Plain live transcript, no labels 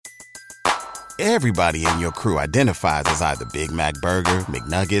Everybody in your crew identifies as either Big Mac Burger,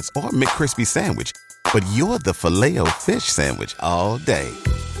 McNuggets, or McCrispy Sandwich. But you're the Filet-O-Fish Sandwich all day.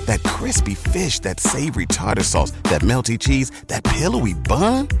 That crispy fish, that savory tartar sauce, that melty cheese, that pillowy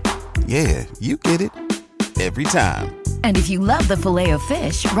bun. Yeah, you get it. Every time. And if you love the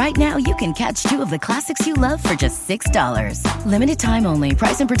Filet-O-Fish, right now you can catch two of the classics you love for just $6. Limited time only.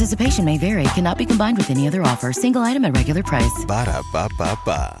 Price and participation may vary. Cannot be combined with any other offer. Single item at regular price.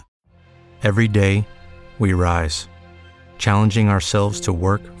 Ba-da-ba-ba-ba. Every day, we rise, challenging ourselves to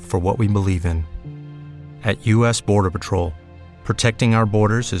work for what we believe in. At U.S. Border Patrol, protecting our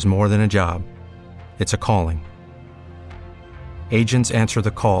borders is more than a job. It's a calling. Agents answer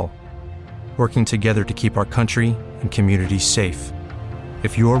the call, working together to keep our country and communities safe.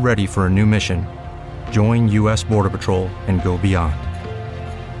 If you're ready for a new mission, join U.S. Border Patrol and go beyond.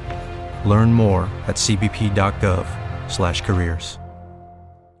 Learn more at cbp.gov/careers.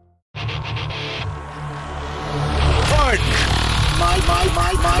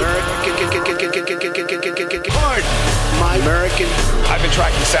 My American. I've been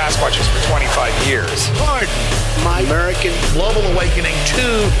tracking Sasquatches for 25 years. Pardon. My American. Global awakening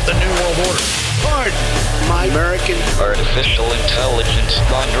to the New World Order. Pardon. My American. Artificial intelligence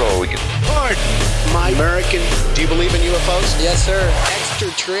android. Pardon. My American. Do you believe in UFOs? Yes, sir.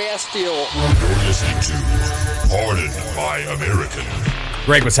 Extraterrestrial. You're listening to Pardon My American.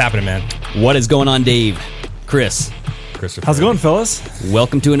 Greg, what's happening, man? What is going on, Dave? Chris. How's it going, fellas?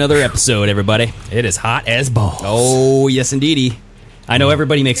 Welcome to another episode, everybody. It is hot as balls. Oh, yes, indeedy. I know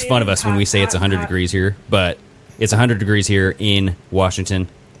everybody makes fun of us when we say it's 100 degrees here, but it's 100 degrees here in Washington.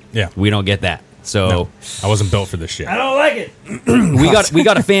 Yeah. We don't get that. So no, I wasn't built for this shit. I don't like it. we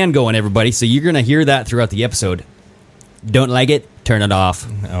got a fan going, everybody, so you're going to hear that throughout the episode. Don't like it? Turn it off.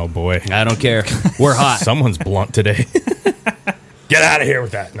 Oh, boy. I don't care. We're hot. Someone's blunt today. Get out of here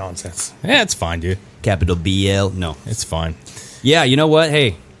with that nonsense. Yeah, it's fine, dude. Capital BL. No. It's fine. Yeah, you know what?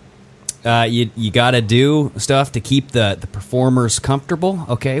 Hey, you got to do stuff to keep the performers comfortable.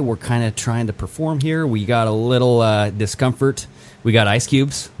 Okay, we're kind of trying to perform here. We got a little discomfort. We got ice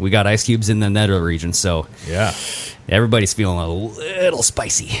cubes. We got ice cubes in the nether region. So yeah, everybody's feeling a little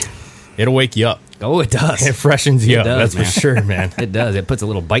spicy. It'll wake you up. Oh, it does. It freshens you up. That's for sure, man. It does. It puts a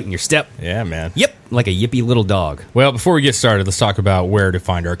little bite in your step. Yeah, man. Yep, like a yippy little dog. Well, before we get started, let's talk about where to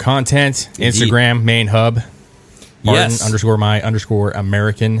find our content. Indeed. Instagram, main hub. Yes.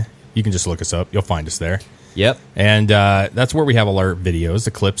 _my_American. You can just look us up. You'll find us there. Yep. And that's where we have all our videos,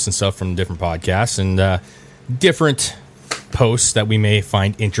 the clips and stuff from different podcasts and different posts that we may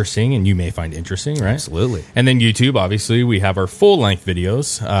find interesting and you may find interesting, right? Absolutely. And then YouTube, obviously, we have our full-length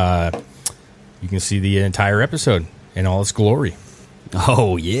videos. You can see the entire episode in all its glory.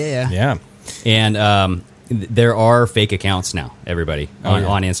 Oh, yeah. Yeah. And there are fake accounts now, everybody,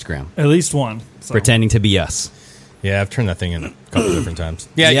 on Instagram. At least one. So. Pretending to be us. Yeah, I've turned that thing in a couple of different times.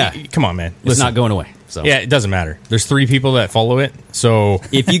 Yeah. Come on, man. It's not going away. So. Yeah, it doesn't matter. There's 3 people that follow it, so...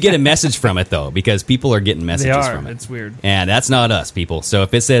 If you get a message from it, though, because people are getting messages from it. It's weird. And that's not us, people. So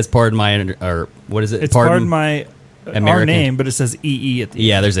if it says, pardon my... Or what is it? It's pardon my... American. Our name, but it says EE at the end.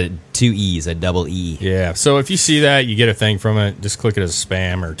 Yeah, there's 2 E's, a double E. Yeah, so if you see that, you get a thing from it, just click it as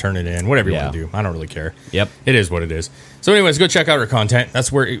spam or turn it in, whatever you want to do. I don't really care. Yep. It is what it is. So anyways, go check out our content.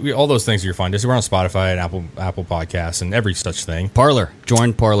 That's where all those things you'll find us. We're on Spotify and Apple Podcasts and every such thing. Parler.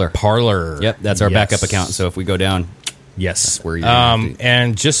 Join Parler. Parler. Yep, that's our backup account. So if we go down, yes. That's where you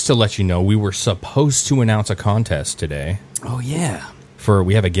and just to let you know, we were supposed to announce a contest today. Oh, yeah.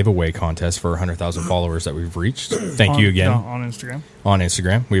 We have a giveaway contest for 100,000 followers that we've reached. Thank you again. On Instagram. On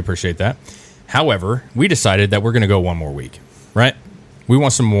Instagram. We appreciate that. However, we decided that we're going to go one more week, right? We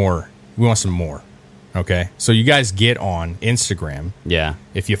want some more. Okay? So you guys get on Instagram. Yeah.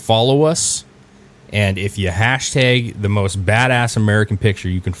 If you follow us and if you hashtag the most badass American picture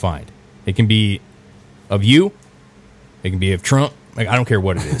you can find. It can be of you. It can be of Trump. Like, I don't care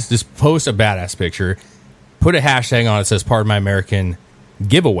what it is. Just post a badass picture. Put a hashtag on it that says Pardon My American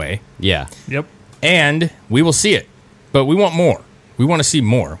giveaway. Yeah. Yep. And we will see it. But we want more. We want to see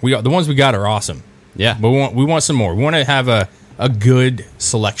more. The ones we got are awesome. Yeah. But we want some more. We want to have a good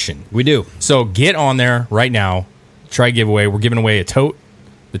selection. We do. So get on there right now. Try giveaway. We're giving away a tote.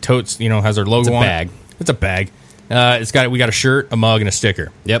 The tote's, has our logo on it. It's a bag. We got a shirt, a mug, and a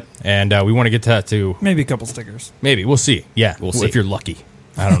sticker. Yep. And we want to get that to maybe a couple stickers. Maybe. We'll see. Yeah. We'll see. If you're lucky.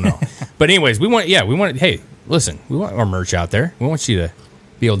 I don't know. But anyways, hey, listen, we want our merch out there. We want you to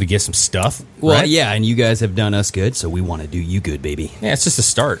be able to get some stuff. Well, right? Yeah, and you guys have done us good, so we want to do you good, baby. Yeah, it's just a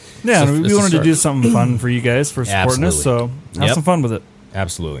start. Yeah, we wanted to do something fun for you guys for supporting us, so have some fun with it.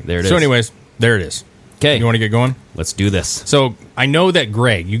 Absolutely. There it is. So anyways, there it is. Okay. You want to get going? Let's do this. So I know that,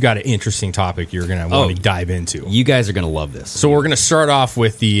 Greg, you got an interesting topic you're going to want to dive into. You guys are going to love this. So we're going to start off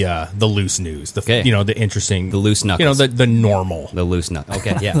with the loose news. The the interesting. The loose knuckles. The normal. The loose knuckles.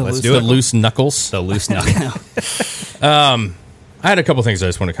 Okay, yeah, let's do it. The loose knuckles. The loose knuckles. I had a couple things I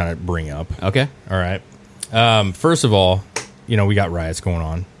just want to kind of bring up. Okay. All right. First of all, we got riots going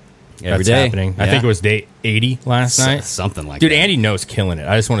on. Every That's day. happening. Yeah. I think it was day 80 last night. Something like that. that. Dude, Andy No's killing it.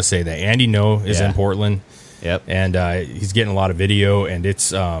 I just want to say that. Andy No is in Portland. Yep. And he's getting a lot of video, and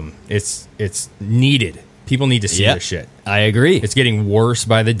it's needed. People need to see this shit. I agree. It's getting worse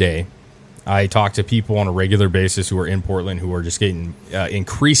by the day. I talk to people on a regular basis who are in Portland who are just getting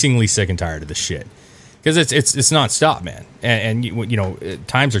increasingly sick and tired of this shit. Because it's nonstop, man, and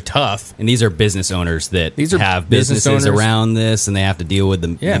times are tough. And these are business owners that have business businesses owners around this, and they have to deal with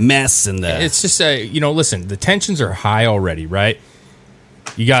the mess and the. It's just listen, the tensions are high already, right?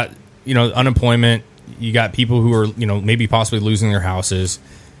 You got unemployment. You got people who are maybe possibly losing their houses.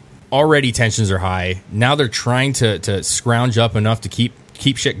 Already tensions are high. Now they're trying to scrounge up enough to keep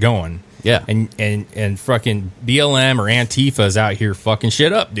shit going. Yeah, and fucking BLM or Antifa's out here fucking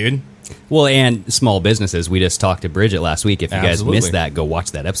shit up, dude. Well, and small businesses. We just talked to Bridget last week. If you guys Absolutely. missed that, go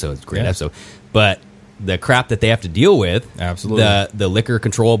watch that episode. It's a great episode. But the crap that they have to deal with, absolutely, the liquor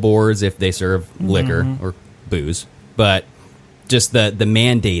control boards if they serve liquor or booze, but just the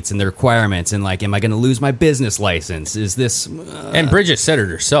mandates and the requirements and am I going to lose my business license? Is this? And Bridget said it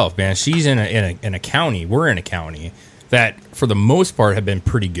herself, man. She's in a county. We're in a county that, for the most part, have been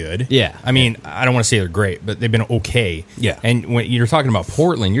pretty good. Yeah. I mean, I don't want to say they're great, but they've been okay. Yeah. And when you're talking about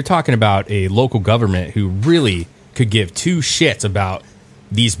Portland, you're talking about a local government who really could give two shits about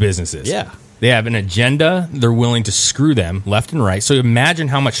these businesses. Yeah. They have an agenda. They're willing to screw them left and right. So imagine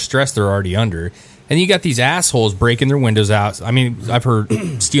how much stress they're already under. And you got these assholes breaking their windows out. I mean, I've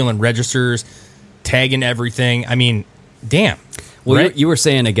heard stealing registers, tagging everything. I mean, damn. Well, right? you were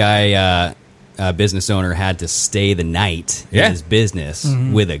saying a guy, a business owner, had to stay the night in his business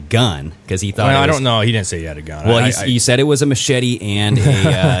with a gun because he thought. Well, I don't know. He didn't say he had a gun. Well, he said it was a machete and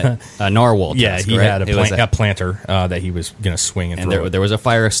a narwhal. Yeah, tusk, he right? had a planter that he was going to swing and throw. There was a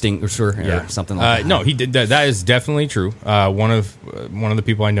fire extinguisher or something like that. No, he did. That is definitely true. One of the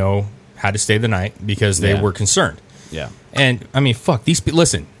people I know had to stay the night because they were concerned. Yeah, and I mean, fuck these.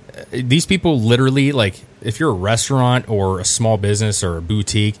 Listen, these people literally, if you're a restaurant or a small business or a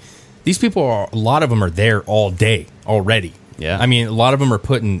boutique. These people a lot of them are there all day already. Yeah. I mean, a lot of them are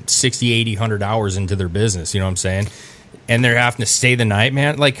putting 60, 80, 100 hours into their business. You know what I'm saying? And they're having to stay the night,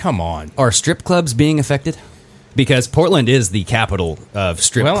 man. Come on. Are strip clubs being affected? Because Portland is the capital of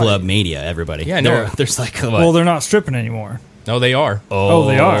strip club mania, everybody. Yeah, no. There's well, they're not stripping anymore. No, they are. Oh,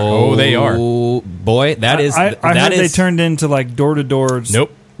 they are. Oh, they are. Oh, boy, that is... I heard they turned into door-to-doors.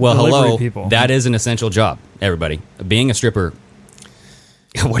 Nope. Well, hello. People. That is an essential job, everybody. Being a stripper...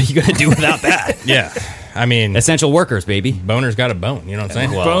 What are you going to do without that? Yeah. I mean... Essential workers, baby. Boner's got a bone. You know what I'm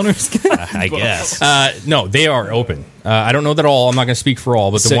saying? Well, Boner's got I guess. No, they are open. I don't know that all. I'm not going to speak for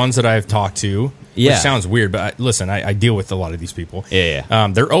all, but the ones that I've talked to... Yeah. Which sounds weird, but listen, I deal with a lot of these people. Yeah.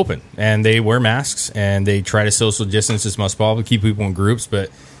 They're open, and they wear masks, and they try to social distance as much as possible, keep people in groups.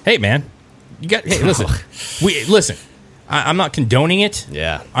 But, hey, man, listen. I'm not condoning it.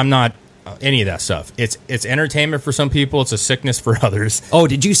 Yeah. I'm not... any of that stuff. It's entertainment for some people. It's a sickness for others. Oh,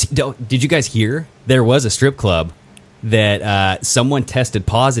 did you guys hear? There was a strip club that someone tested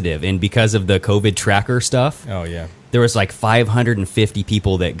positive, and because of the COVID tracker stuff, oh yeah, there was 550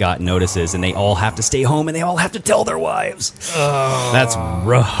 people that got notices, and they all have to stay home, and they all have to tell their wives. Oh, that's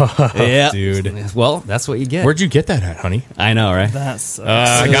rough, dude. Well, that's what you get. Where'd you get that at, honey? I know, right? That's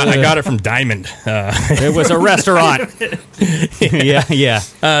I got it from Diamond. It was a restaurant. yeah.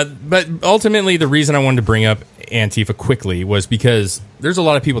 But ultimately, the reason I wanted to bring up Antifa quickly was because there's a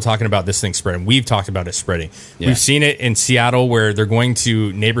lot of people talking about this thing spreading. We've talked about it spreading. Yeah. We've seen it in Seattle where they're going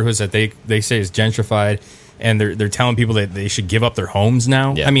to neighborhoods that they say is gentrified, and they're telling people that they should give up their homes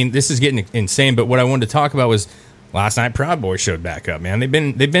now. Yeah. I mean, this is getting insane. But what I wanted to talk about was last night Proud Boys showed back up. Man, they've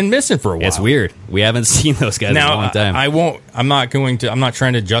been missing for a while. It's weird. We haven't seen those guys in a long time. I'm not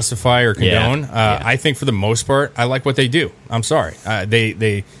trying to justify or condone. I think for the most part, I like what they do. I'm sorry.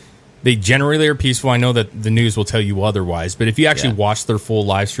 They generally are peaceful. I know that the news will tell you otherwise, but if you actually watch their full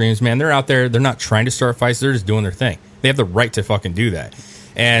live streams, man, they're out there. They're not trying to start fights. They're just doing their thing. They have the right to fucking do that.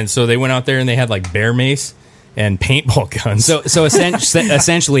 And so they went out there and they had bear mace, and paintball guns. So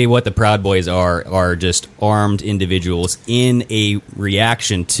essentially, what the Proud Boys are just armed individuals in a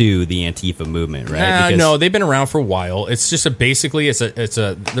reaction to the Antifa movement, right? No, they've been around for a while. It's just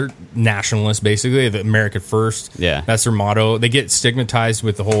they're nationalists, basically. The America First. Yeah, that's their motto. They get stigmatized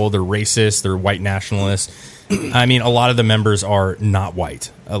with the whole they're racist, they're white nationalists. I mean, a lot of the members are not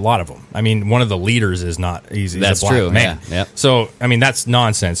white. A lot of them. I mean, one of the leaders is not. He's that's a black true, man. Yeah. Yep. So I mean, that's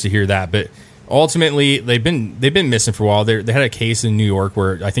nonsense to hear that, but. Ultimately, they've been missing for a while. They had a case in New York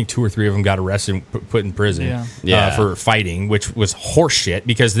where I think 2 or 3 of them got arrested and put in prison for fighting, which was horseshit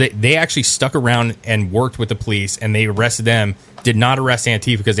because they actually stuck around and worked with the police and they arrested them. Did not arrest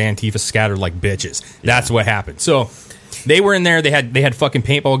Antifa because Antifa scattered like bitches. That's what happened. So they were in there. They had fucking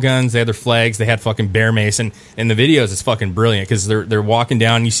paintball guns. They had their flags. They had fucking bear mace. And in the videos, it's fucking brilliant because they're walking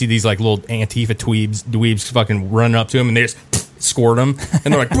down. And you see these like little Antifa dweebs fucking running up to them and they just scored them.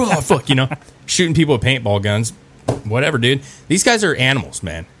 And they're like, bro, fuck, shooting people with paintball guns. Whatever, dude. These guys are animals,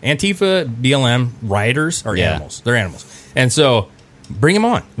 man. Antifa, BLM, rioters are animals. They're animals. And so bring them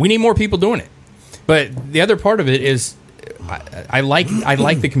on. We need more people doing it. But the other part of it is I like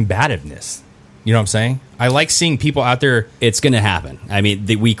the combativeness. You know what I'm saying? I like seeing people out there. It's going to happen. I mean,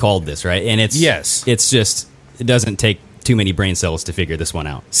 we called this, right? And it's just, it doesn't take too many brain cells to figure this one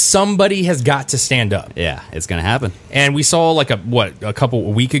out. Somebody has got to stand up. Yeah, it's going to happen. And we saw like a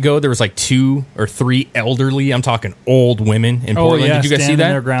week ago, there was like 2 or 3 elderly, I'm talking old women in Portland. Yeah, did you guys see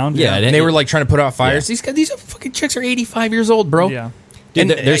that? Their ground. Yeah, and they were like trying to put out fires. Yeah. These fucking chicks are 85 years old, bro. Yeah. Dude,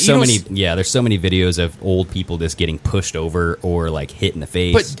 there's so many videos of old people just getting pushed over or like hit in the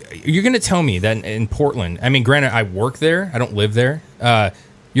face. But you're going to tell me that in Portland, I mean, granted, I work there, I don't live there.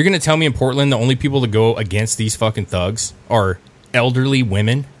 You're going to tell me in Portland the only people to go against these fucking thugs are elderly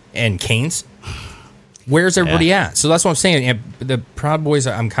women and canes? Where's everybody at? So that's what I'm saying. And the Proud Boys,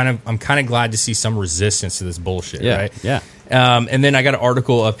 I'm kind of glad to see some resistance to this bullshit, right? Yeah. And then I got an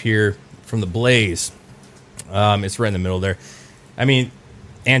article up here from the Blaze. It's right in the middle there. I mean,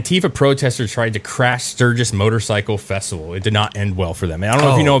 Antifa protesters tried to crash Sturgis Motorcycle Festival. It did not end well for them. And I don't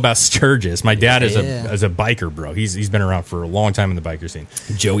know if you know about Sturgis. My dad is a biker, bro. He's been around for a long time in the biker scene.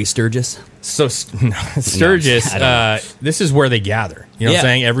 Joey Sturgis? So Sturgis, this is where they gather. You know what I'm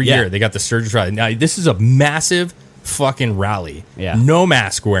saying? Every year they got the Sturgis rally. Now, this is a massive fucking rally. Yeah. No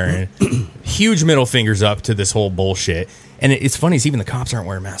mask wearing. Huge middle fingers up to this whole bullshit. And it's funny, even the cops aren't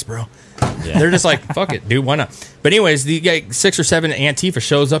wearing masks, bro. Yeah. They're just like, fuck it, dude, why not? But anyways, the 6 or 7 Antifa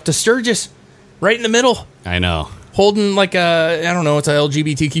shows up to Sturgis, right in the middle. I know. Holding like it's a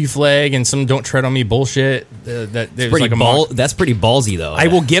LGBTQ flag and some "Don't Tread on Me" bullshit. That's pretty ballsy, though. I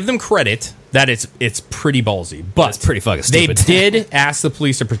will give them credit that it's pretty ballsy, but it's pretty fucking stupid. They did ask the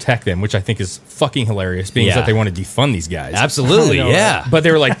police to protect them, which I think is fucking hilarious, being that they want to defund these guys. Absolutely, yeah. But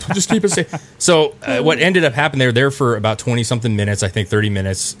they were like, just keep us safe. So what ended up happening? They were there for about 20-something minutes, I think 30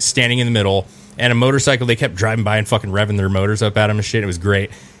 minutes, standing in the middle. And a motorcycle, they kept driving by and fucking revving their motors up at them and shit. It was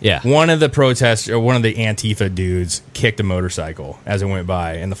great. Yeah. One of the Antifa dudes kicked a motorcycle as it went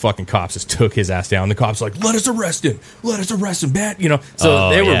by, and the fucking cops just took his ass down. The cops were like, let us arrest him, man. So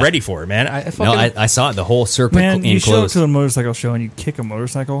they were ready for it, man. I saw it. The whole circle. Man, you show up to a motorcycle show and you kick a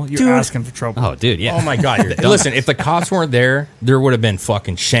motorcycle, you're asking for trouble. Oh, dude, yeah. Oh my god. Listen, if the cops weren't there would have been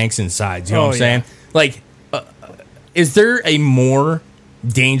fucking shanks and sides. You know what I'm saying? Like, is there a more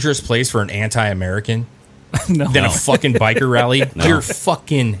dangerous place for an anti-American than a fucking biker rally? No. You're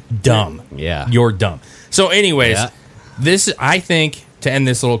fucking dumb. Yeah. You're dumb. So anyways, I think, to end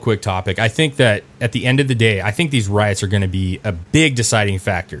this little quick topic, I think that at the end of the day, I think these riots are going to be a big deciding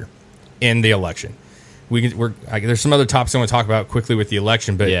factor in the election. There's some other topics I want to talk about quickly with the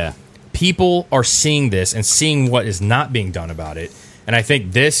election, but people are seeing this and seeing what is not being done about it. And I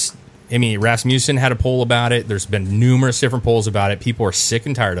think Rasmussen had a poll about it. There's been numerous different polls about it. People are sick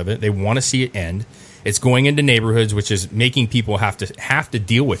and tired of it. They want to see it end. It's going into neighborhoods, which is making people have to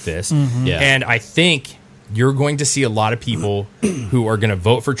deal with this. Mm-hmm. Yeah. And I think you're going to see a lot of people who are going to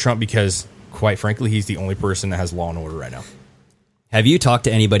vote for Trump because, quite frankly, he's the only person that has law and order right now. Have you talked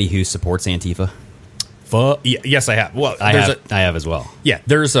to anybody who supports Antifa? Yes, I have. Well, I have as well. Yeah,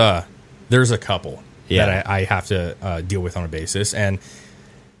 there's a couple that I have to deal with on a basis, and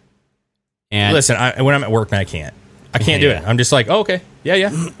listen, when I'm at work, man, I can't do it. I'm just like, oh, okay, yeah.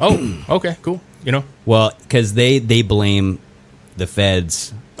 Oh, okay, cool. Well, because they blame the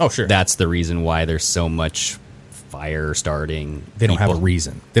feds. Oh, sure. That's the reason why there's so much fire starting. They don't have a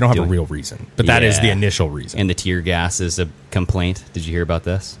reason. They don't have a real reason. But that is the initial reason. And the tear gas is a complaint. Did you hear about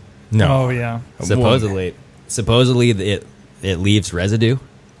this? No. Oh, yeah. Supposedly it leaves residue.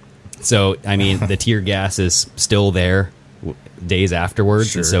 So, I mean, the tear gas is still there days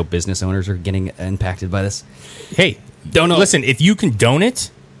afterwards, Sure. and so business owners are getting impacted by this. Hey, Don't know. Listen, if you condone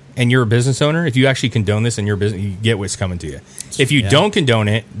it and you're a business owner, if you actually condone this in your business, you get what's coming to you. If you don't condone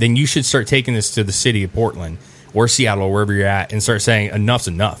it, then you should start taking this to the city of Portland or Seattle or wherever you're at and start saying enough's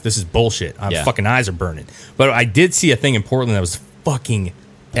enough. This is bullshit. My fucking eyes are burning. But I did see a thing in Portland that was fucking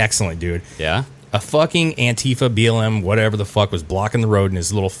excellent, dude. Yeah. A fucking Antifa, BLM, whatever the fuck, was blocking the road in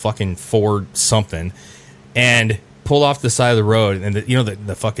his little fucking Ford something, and pulled off the side of the road. And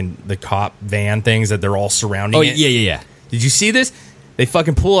the cop van things that they're all surrounding. Oh it. yeah. Did you see this? They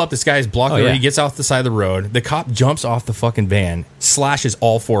fucking pull up. This guy's blocking the road. yeah. He gets off the side of the road. The cop jumps off the fucking van, slashes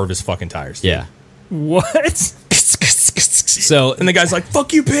all 4 of his fucking tires. Dude. Yeah. What? So And the guy's like,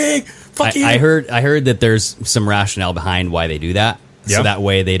 "Fuck you, pig! Fuck you!" I heard that there's some rationale behind why they do that. Yeah. So that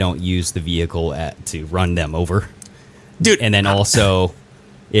way they don't use the vehicle to run them over. Dude. And then also,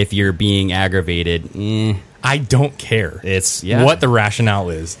 if you're being aggravated, I don't care. It's what the rationale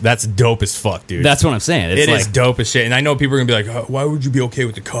is. That's dope as fuck, dude. That's what I'm saying. It's It is like, dope as shit. And I know people are gonna be like, "Oh, why would you be okay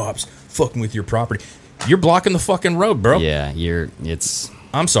with the cops fucking with your property? You're blocking the fucking road, bro." yeah,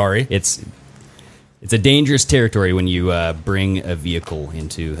 I'm sorry. it's a dangerous territory when you bring a vehicle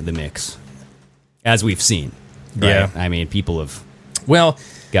into the mix, as we've seen. Right? Yeah. I mean, people have Well,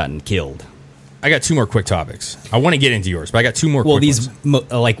 gotten killed. I got 2 more quick topics. I want to get into yours, but I got 2 more. Well, quick these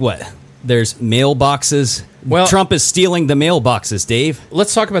ones. like what? There's mailboxes. Well- Trump is stealing the mailboxes, Dave.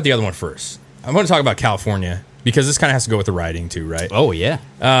 Let's talk about the other one first. I want to talk about California because this kind of has to go with the rioting too, right? Oh yeah.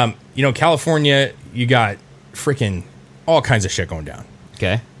 California, you got freaking all kinds of shit going down.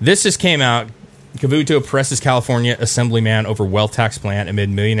 Okay. This just came out. Cavuto presses California assemblyman over wealth tax plan amid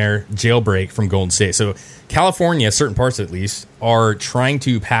millionaire jailbreak from Golden State. So California, certain parts at least, are trying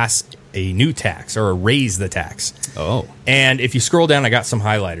to pass a new tax or raise the tax. Oh. And if you scroll down, I got some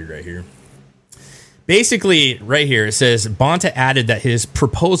highlighted right here. Basically, right here, it says, Bonta added that his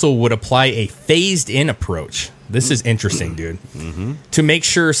proposal would apply a phased-in approach. This is interesting, dude. To make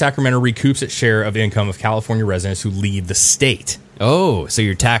sure Sacramento recoups its share of income of California residents who leave the state. Oh, so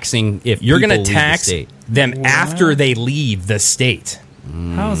you're taxing if You're people going leave to the tax state. them after they leave the state.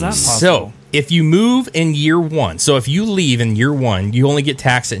 How is that possible? So, if you move in year 1, so if you leave in year 1, you only get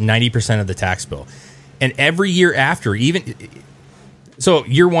taxed at 90% of the tax bill. And every year after, so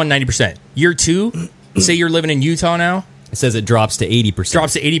year 1, 90%. Year 2, say you're living in Utah now, It says it drops to 80%.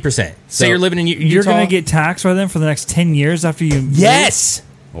 drops to 80%. So Say you're living in Utah. You're going to get taxed by them for the next 10 years after you... Yes!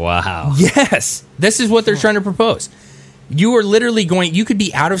 Wow. Yes! This is what they're trying to propose. You are literally you could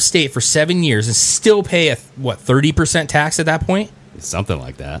be out of state for 7 years and still pay 30% tax at that point? Something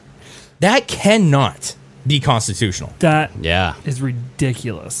like that. That cannot be constitutional. That Yeah. is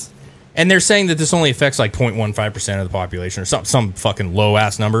ridiculous. And they're saying that this only affects like 0.15% of the population or some fucking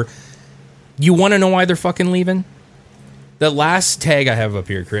low-ass number. You want to know why they're fucking leaving? The last tag I have up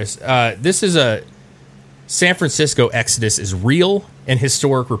here, Chris, this is a San Francisco exodus is real and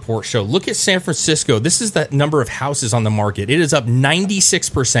historic reports show. Look at San Francisco. This is the number of houses on the market. It is up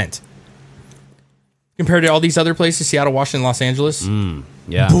 96% compared to all these other places, Seattle, Washington, Los Angeles.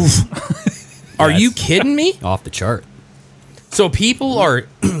 Yeah. Are you kidding me? Off the chart. So people are...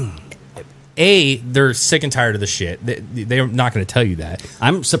 they're sick and tired of the shit. They're not going to tell you that.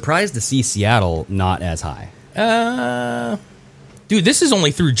 I'm surprised to see Seattle not as high. Dude, this is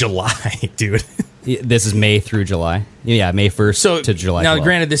only through July, dude. This is May through July. Yeah, May 1st to July Now, 12th.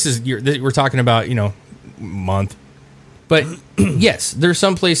 granted, we're talking about, month. But yes, there's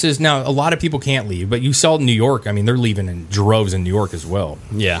some places now. A lot of people can't leave, but you saw New York. I mean, they're leaving in droves in New York as well.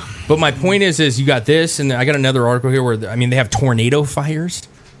 Yeah. But my point is you got this, and I got another article here where they have tornado fires,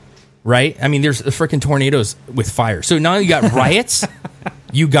 right? I mean, there's freaking tornadoes with fire. So now you got riots,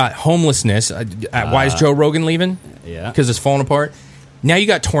 you got homelessness. Why is Joe Rogan leaving? Yeah, because it's falling apart. Now you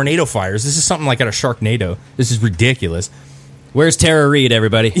got tornado fires. This is something like at a Sharknado. This is ridiculous. Where's Tara Reid,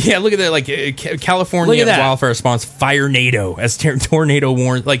 everybody? Yeah, look at that. Like California Look at that. wildfire response, fire-nado as tornado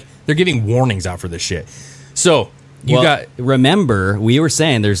warn. Like they're giving warnings out for this shit. So remember, we were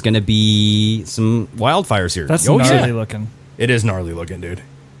saying there's going to be some wildfires here. That's gnarly looking. It is gnarly looking, dude.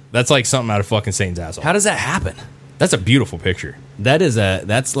 That's like something out of fucking Satan's asshole. How does that happen? That's a beautiful picture.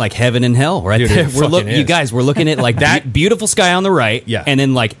 That's like heaven and hell right Dude, there. it You guys, we're looking at like that beautiful sky on the right, yeah, and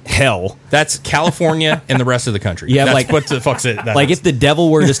then like hell. That's California and the rest of the country. Yeah, that's like what the fuck's it? Like if the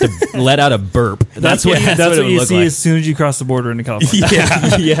devil were just to let out a burp, that's what what it would you look see like. as soon as you cross the border into California.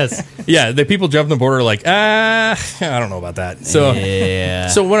 Yeah. Yes. Yeah, the people jumping the border are like, I don't know about that. So, yeah.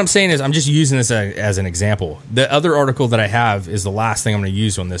 So what I'm saying is I'm just using this as an example. The other article that I have is the last thing I'm going to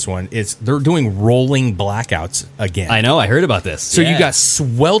use on this one. They're doing rolling blackouts again. I know. I heard about this. So you got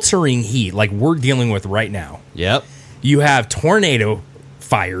sweltering heat like we're dealing with right now. Yep. You have tornado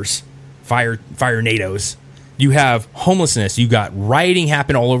fires, fire-nados. You have homelessness. You got rioting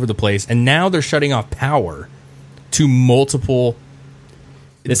happen all over the place, and now they're shutting off power to multiple.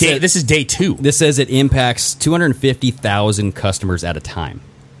 This is day 2. This says it impacts 250,000 customers at a time.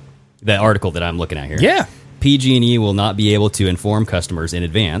 The article that I'm looking at here. Yeah. PG&E will not be able to inform customers in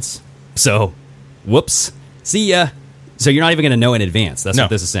advance. So, whoops. See ya. So you're not even going to know in advance. That's what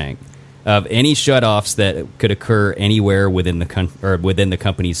this is saying. Of any shutoffs that could occur anywhere within the within the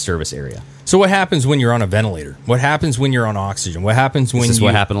company's service area. So what happens when you're on a ventilator? What happens when you're on oxygen? What happens when This is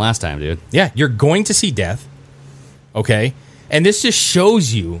what happened last time, dude. Yeah, you're going to see death. Okay? And this just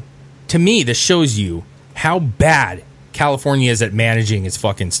shows you, to me, this shows you how bad California is at managing its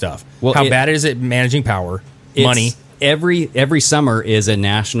fucking stuff. Well, how bad it is at managing power, money. Every summer is a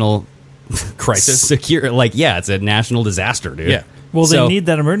national crisis. It's a national disaster, dude. Yeah. Well, they need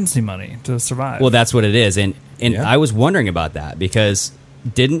that emergency money to survive. Well, that's what it is. And I was wondering about that because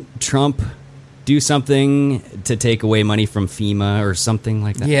didn't Trump do something to take away money from FEMA or something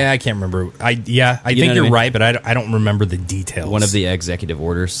like that? Yeah, I can't remember. I think you're right, but I don't remember the details. One of the executive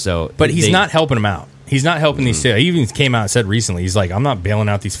orders. But he's not helping them out. He's not helping these states. He even came out and said recently, he's like, I'm not bailing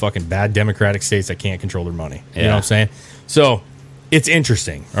out these fucking bad Democratic states that can't control their money. You know what I'm saying? So it's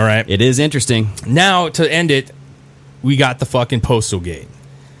interesting, all right? It is interesting. Now, to end it, we got the fucking Postal Gate.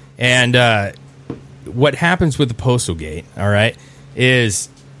 And what happens with the Postal Gate, all right, is,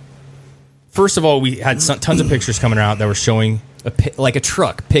 first of all, we had tons of pictures coming out that were showing like a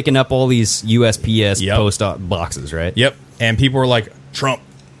truck picking up all these USPS post boxes, right? Yep. And people were like, Trump's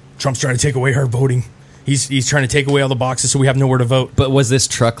trying to take away our voting. He's trying to take away all the boxes so we have nowhere to vote. But was this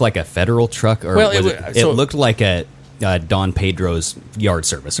truck like a federal truck? Or it looked like a Don Pedro's yard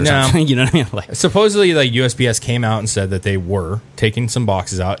service or something. You know what I mean? Like, supposedly, USPS came out and said that they were taking some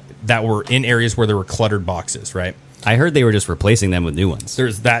boxes out that were in areas where there were cluttered boxes, right? I heard they were just replacing them with new ones.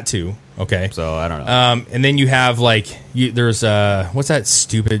 There's that too. Okay. So I don't know. And then you have there's what's that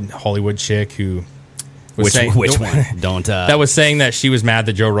stupid Hollywood chick who was which one? Don't that was saying that she was mad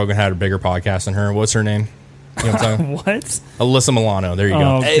that Joe Rogan had a bigger podcast than her. What's her name? You know what I'm talking? What? Alyssa Milano. There you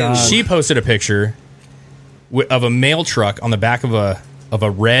go. God. She posted a picture of a mail truck on the back of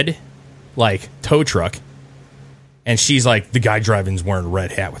a red tow truck, and she's like, the guy driving's wearing a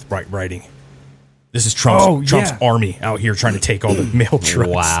red hat with bright writing. This is Trump's army out here trying to take all the mail trucks.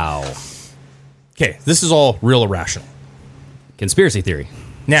 Wow. Okay, this is all real irrational. Conspiracy theory.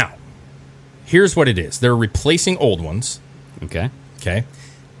 Now, here's what it is. They're replacing old ones. Okay.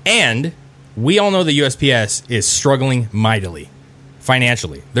 And we all know the USPS is struggling mightily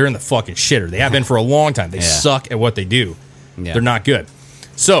financially. They're in the fucking shitter. They have been for a long time. They suck at what they do. Yeah. They're not good.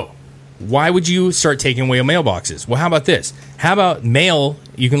 So, why would you start taking away mailboxes? Well, how about this? How about mail?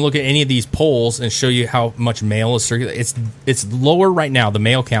 You can look at any of these polls and show you how much mail is circulating. It's lower right now. The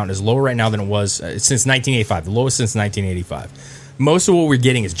mail count is lower right now than it was since 1985. The lowest since 1985. Most of what we're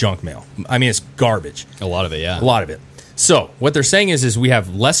getting is junk mail. I mean, it's garbage. A lot of it, yeah. A lot of it. So, what they're saying is we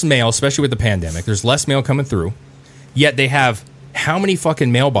have less mail, especially with the pandemic. There's less mail coming through. Yet they have how many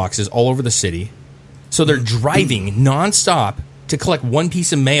fucking mailboxes all over the city? So they're driving nonstop to collect one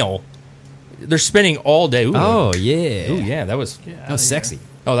piece of mail. They're spending all day. Ooh. Oh, yeah. Ooh, yeah, that was sexy.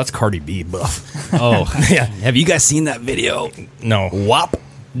 Oh, that's Cardi B buff. Oh, yeah. Have you guys seen that video? No. WAP?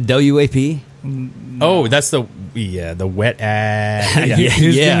 W-A-P? Oh, that's the wet ass.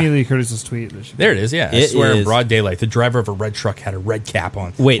 Here's Jamie Lee Curtis's tweet. There it is, yeah. I swear in broad daylight, the driver of a red truck had a red cap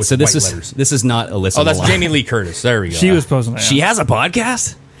on. Wait, so this is not Alyssa Oh, that's Milano. Jamie Lee Curtis. There we go. She was posting that. She has a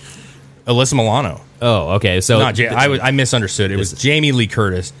podcast? Alyssa Milano. Oh, okay. So I misunderstood. It was Jamie Lee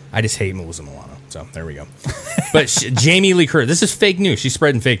Curtis. I just hate Melissa Milano. So there we go. But Jamie Lee Curtis, this is fake news. She's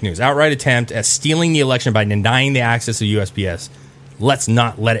spreading fake news. Outright attempt at stealing the election by denying the access to USPS. Let's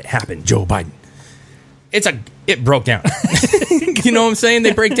not let it happen, Joe Biden. It broke down. You know what I'm saying?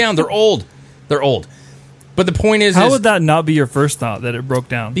 They break down. They're old. But the point is, how would that not be your first thought that it broke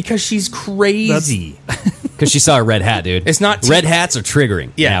down? Because she's crazy. Because she saw a red hat, dude. It's not red hats are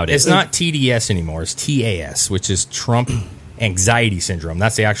triggering. Nowadays. It's not TDS anymore. It's TAS, which is Trump Anxiety Syndrome.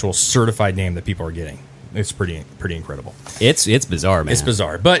 That's the actual certified name that people are getting. It's pretty incredible. It's bizarre, man. It's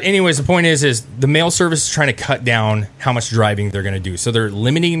bizarre. But anyways, the point is the mail service is trying to cut down how much driving they're going to do. So they're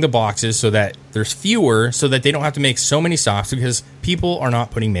limiting the boxes so that there's fewer, so that they don't have to make so many stops because people are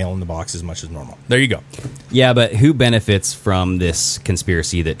not putting mail in the box as much as normal. There you go. Yeah, but who benefits from this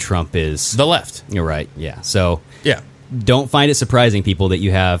conspiracy that Trump is... The left. You're right, yeah. So... Yeah. Don't find it surprising, people, that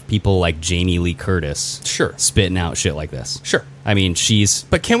you have people like Jamie Lee Curtis spitting out shit like this. Sure. I mean, she's...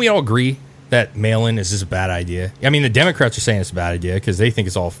 But can we all agree... that mail-in is just a bad idea. I mean, the Democrats are saying it's a bad idea because they think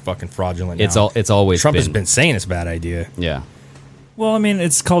it's all fucking fraudulent. It's always Trump has been saying it's a bad idea. Yeah. Well, I mean,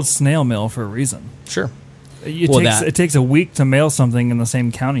 it's called snail mail for a reason. Sure. It takes a week to mail something in the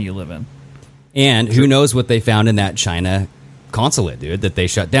same county you live in. And who knows what they found in that China consulate, dude, that they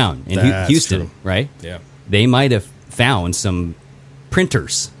shut down in Houston, right? Yeah. They might have found some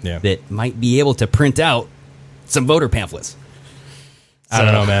printers that might be able to print out some voter pamphlets. I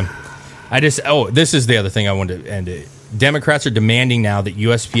don't know, man. This is the other thing I wanted to end it. Democrats are demanding now that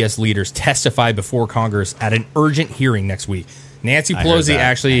USPS leaders testify before Congress at an urgent hearing next week. Nancy Pelosi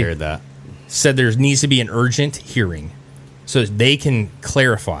actually said there needs to be an urgent hearing so that they can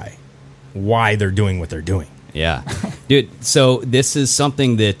clarify why they're doing what they're doing. Yeah. Dude, so this is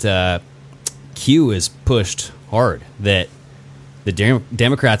something that Q has pushed hard, that the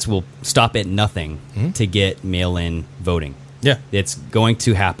Democrats will stop at nothing to get mail-in voting. Yeah. It's going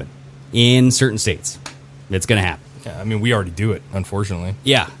to happen in certain states. It's going to happen. Yeah, I mean, we already do it, unfortunately.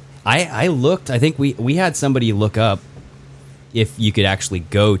 Yeah. I looked. I think we had somebody look up if you could actually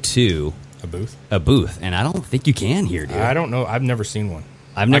go to a booth, and I don't think you can here, dude. I don't know. I've never seen one.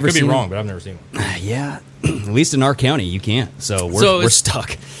 I could be wrong, but I've never seen one. Yeah. At least in our county, you can't. So we're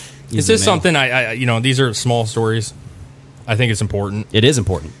stuck. Is this something these are small stories. I think it's important. It is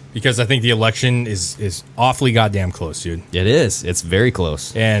important. Because I think the election is awfully goddamn close, dude. It is. It's very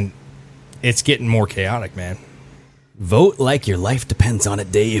close. And it's getting more chaotic, man. Vote like your life depends on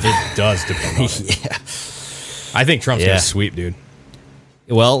it, Dave. It does depend on it. Yeah. I think Trump's going to sweep, dude.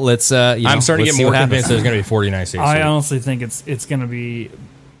 Well, let's. I'm starting to get more convinced there's going to be 49 states. I honestly think it's going to be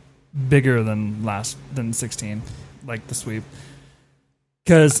bigger than 16, like the sweep,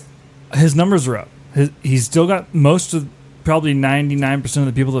 because his numbers are up. He's still got most of, probably 99% of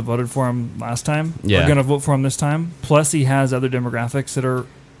the people that voted for him last time are going to vote for him this time. Plus, he has other demographics that are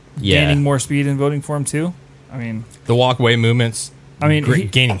gaining more speed in voting for him too. I mean, the walkaway movements. I mean,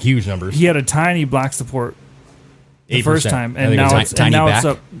 gaining huge numbers. He had a tiny black support the 8%. first time, and now it's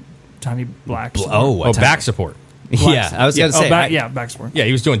up. Tiny black. Back support. Yeah, I was going to say. Back support. Yeah,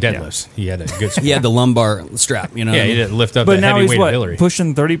 he was doing deadlifts. Yeah. He had a good support. He had the lumbar strap, Yeah, he did lift up but the now heavy he's weight of Hillary.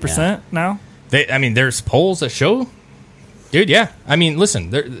 Pushing 30% now? There's polls that show... Dude, yeah. I mean,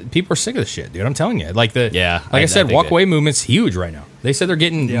 listen, people are sick of this shit, dude. I'm telling you. Like I said, walkaway movement's huge right now. They said they're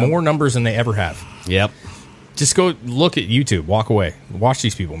getting more numbers than they ever have. Yep. Just go look at YouTube, walk away. Watch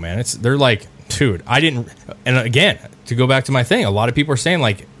these people, man. They're like, dude, I didn't... And again, to go back to my thing, a lot of people are saying,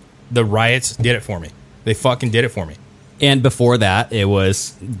 like, the riots did it for me. They fucking did it for me. And before that, it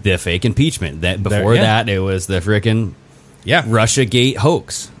was the fake impeachment. Before that, it was the frickin' Russiagate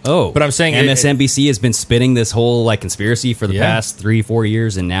hoax. Oh, but I'm saying MSNBC has been spinning this whole conspiracy for the past 3-4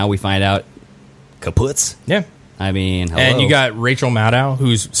 years, and now we find out kaputs. Yeah, I mean, hello. And you got Rachel Maddow,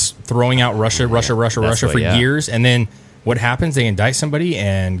 who's throwing out Russia for years, and then what happens? They indict somebody,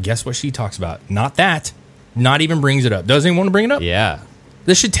 and guess what she talks about? Not that. Not even brings it up. Doesn't even want to bring it up. Yeah.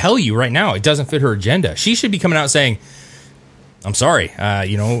 This should tell you right now it doesn't fit her agenda. She should be coming out saying, I'm sorry,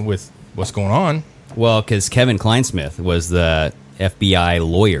 with what's going on. Well, because Kevin Kleinsmith was the FBI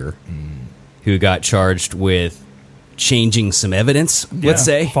lawyer who got charged with changing some evidence, let's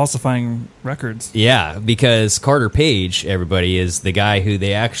say. Falsifying records. Yeah, because Carter Page, everybody, is the guy who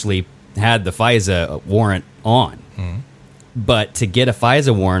they actually had the FISA warrant on. But to get a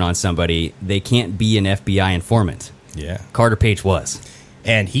FISA warrant on somebody, they can't be an FBI informant. Yeah. Carter Page was.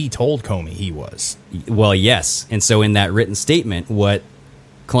 And he told Comey he was. Well, yes. And so in that written statement, what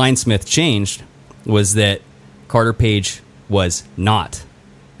Kleinsmith changed was that Carter Page was not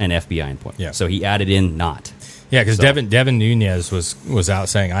an FBI informant. Yeah. So he added in not. Yeah, because Devin Nunes was out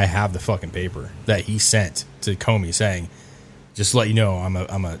saying, I have the fucking paper that he sent to Comey saying, just to let you know,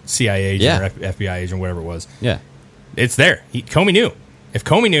 I'm a CIA agent or FBI agent, whatever it was. Yeah. It's there. Comey knew. If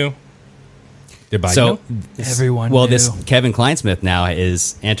Comey knew, did Biden know? Everyone Well, knew. this Kevin Kleinsmith now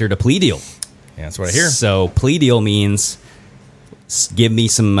is entered a plea deal. Yeah, that's what I hear. So plea deal means give me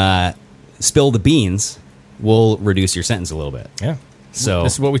some, spill the beans, we'll reduce your sentence a little bit. Yeah. So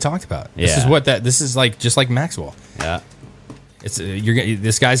this is what we talked about. Yeah. This is like just like Maxwell. Yeah. It's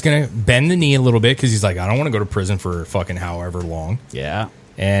this guy's gonna bend the knee a little bit because he's like, I don't want to go to prison for fucking however long. Yeah.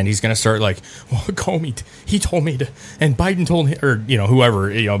 And he's gonna start like, well, Comey, he told me to, and Biden told me, or whoever,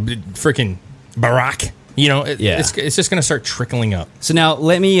 freaking Barack. It's just gonna start trickling up. So now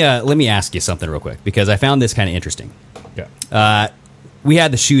let me ask you something real quick, because I found this kind of interesting. Yeah. We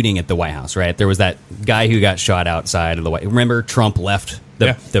had the shooting at the White House, right? There was that guy who got shot outside of the White House. Remember, Trump left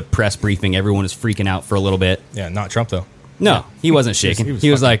the press briefing. Everyone was freaking out for a little bit. Yeah, not Trump, though. No, he wasn't shaking.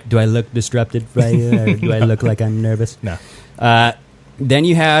 He was like, do I look disrupted right here? Or do I look like I'm nervous? No. Then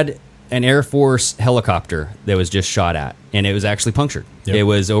you had an Air Force helicopter that was just shot at, and it was actually punctured. Yep. It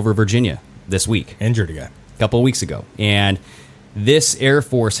was over Virginia this week. Injured a guy. A couple of weeks ago. And this Air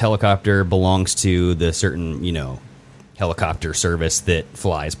Force helicopter belongs to the certain, helicopter service that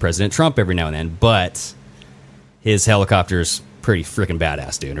flies President Trump every now and then. But his helicopter's pretty freaking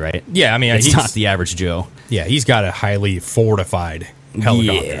badass, dude, right? Yeah, I mean, it's not the average Joe. Yeah, he's got a highly fortified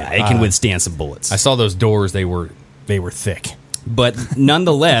helicopter. Yeah, it can withstand some bullets. I saw those doors; they were thick, but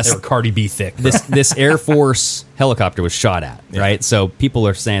nonetheless, they were Cardi B thick. This Air Force helicopter was shot at, right? So people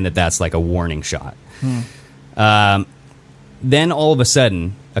are saying that that's like a warning shot. Then all of a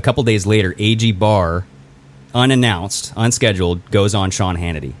sudden, a couple days later, AG Barr, unannounced, unscheduled, goes on Sean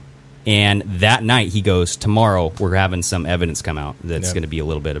Hannity. And that night he goes, tomorrow we're having some evidence come out that's going to be a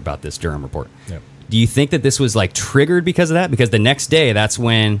little bit about this Durham report. Yep. Do you think that this was like triggered because of that? Because the next day, that's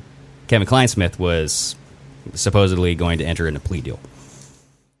when Kevin Kleinsmith was supposedly going to enter in a plea deal.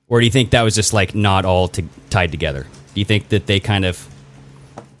 Or do you think that was just like not all tied together? Do you think that they kind of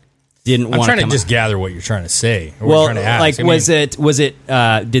didn't want to? I'm trying to just gather what you're trying to say. Or Well, trying to ask. like, was it?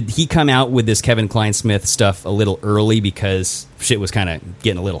 Did he come out with this Kevin Kleinsmith stuff a little early because shit was kind of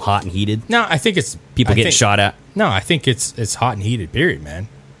getting a little hot and heated? No, I think it's people getting shot at. No, I think it's hot and heated. Period, man.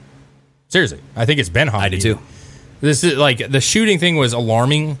 Seriously, I think it's been hot. I do too. This is like the shooting thing was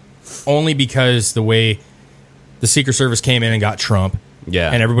alarming, only because the way the Secret Service came in and got Trump.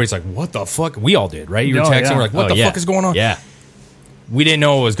 Yeah, and everybody's like, "What the fuck?" We all did, right? You were texting, we're like, "What the fuck is going on?" Yeah. We didn't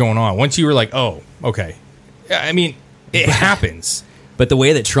know what was going on. Once you were like, oh, okay. I mean, it happens. But the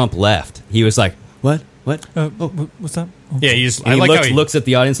way that Trump left, he was like, what? What? What's that? Oh. Yeah, he just I like how he looks at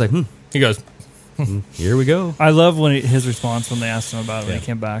the audience like, He goes, here we go. I love his response when they asked him about it when he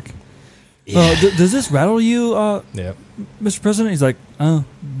came back. Yeah. Does this rattle you, yeah, Mr. President? He's like, do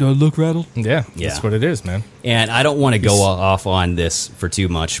I look rattled? Yeah, that's what it is, man. And I don't want to go off on this for too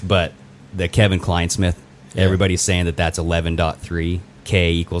much, but the Kevin Kleinsmith, everybody's saying that that's 11.3.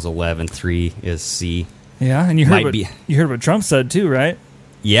 K equals 11. 3 is C. Yeah, and you heard what Trump said too, right?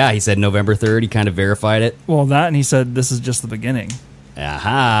 Yeah, he said November 3rd. He kind of verified it. Well, that, and he said this is just the beginning.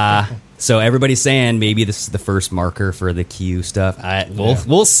 Aha. So everybody's saying maybe this is the first marker for the Q stuff.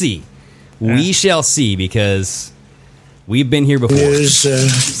 We'll see. Yeah. We shall see, because we've been here before. Here's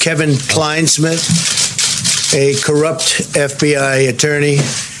Kevin Kleinsmith, a corrupt FBI attorney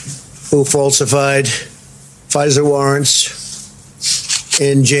who falsified FISA warrants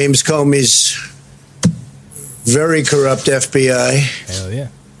in James Comey's very corrupt FBI. Hell yeah.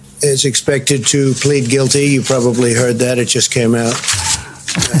 Is expected to plead guilty. You probably heard that. It just came out.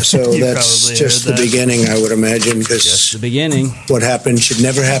 So that's just the beginning, I would imagine, because just the beginning. What happened should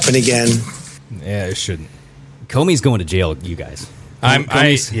never happen again. Yeah, it shouldn't. Comey's going to jail, you guys.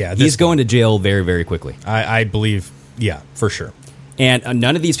 He's going to jail very, very quickly. I believe, for sure. And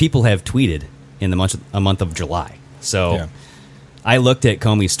none of these people have tweeted in a month of July. So I looked at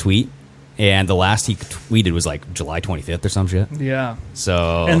Comey's tweet, and the last he tweeted was like July 25th or some shit. Yeah.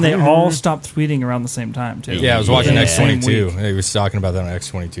 So and they all stopped tweeting around the same time too. Yeah, I was watching X22. He was talking about that on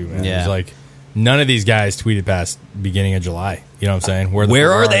X22. Man. Yeah. It was like, none of these guys tweeted past beginning of July. You know what I'm saying?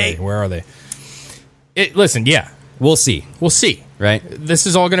 Where are they? Where are they? Listen, we'll see. We'll see. Right? This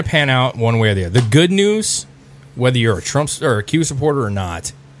is all going to pan out one way or the other. The good news, whether you're a Trump or a Q supporter or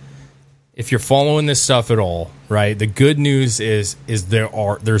not, if you're following this stuff at all, right? The good news is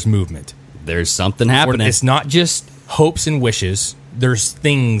there's movement. There's something happening. It's not just hopes and wishes. There's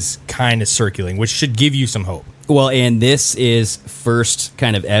things kind of circulating, which should give you some hope. Well, and this is first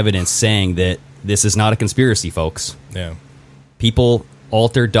kind of evidence saying that this is not a conspiracy, folks. Yeah. People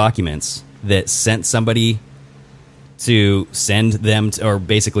altered documents that sent somebody to send them or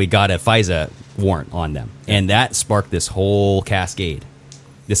basically got a FISA warrant on them. And that sparked this whole cascade.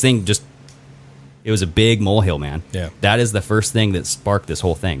 This thing it was a big molehill, man. Yeah. That is the first thing that sparked this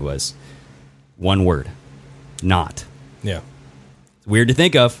whole thing was one word. Not. Yeah. It's weird to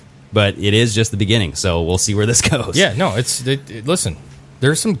think of, but it is just the beginning. So we'll see where this goes. Yeah, no, listen,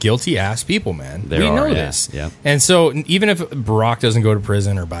 there's some guilty ass people, man. We know this. Yeah. And so even if Barack doesn't go to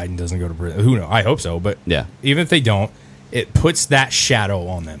prison or Biden doesn't go to prison, who knows? I hope so, but even if they don't, it puts that shadow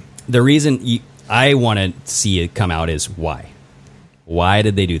on them. The reason I want to see it come out is why. Why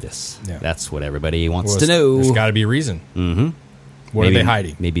did they do this? Yeah. That's what everybody wants to know. There's got to be a reason. Mm-hmm. What are they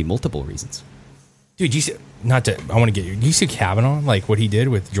hiding? Maybe multiple reasons. Dude, I want to get you. Do you see Kavanaugh, like what he did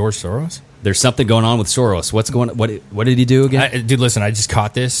with George Soros? There's something going on with Soros. What's going on? What did he do again? Dude, listen, I just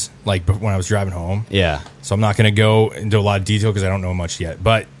caught this like when I was driving home. Yeah. So I'm not going to go into a lot of detail because I don't know much yet.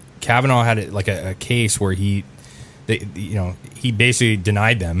 But Kavanaugh had a case where he basically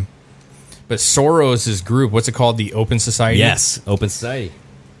denied them. But Soros' group, what's it called? The Open Society? Yes, Open Society.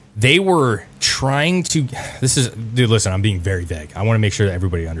 They were trying to. Dude, listen, I'm being very vague. I want to make sure that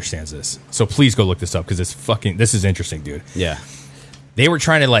everybody understands this. So please go look this up because this is interesting, dude. Yeah. They were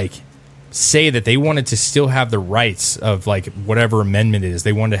trying to like say that they wanted to still have the rights of like whatever amendment it is.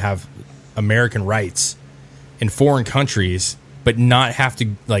 They wanted to have American rights in foreign countries, but not have to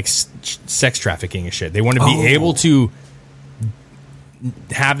like sex trafficking and shit. They want to be able to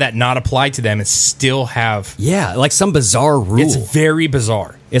have that not apply to them and still have like some bizarre rule. It's very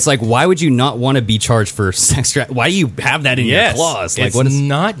bizarre. It's like, why would you not want to be charged for sex trafficking? Why do you have that in your clause? Like, it's what is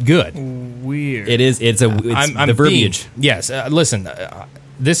not good. Weird. It is. It's the verbiage. Listen.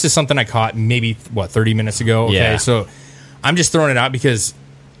 This is something I caught maybe 30 minutes ago. Okay, Yeah. So I'm just throwing it out because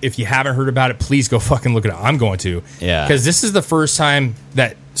if you haven't heard about it, please go fucking look it up. I'm going to. Yeah. Because this is the first time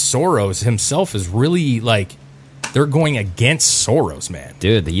that Soros himself is really like. They're going against Soros, man.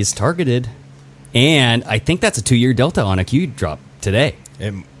 Dude, he's targeted. And I think that's a 2-year delta on a Q drop today.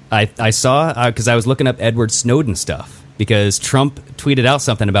 I saw, because I was looking up Edward Snowden stuff, because Trump tweeted out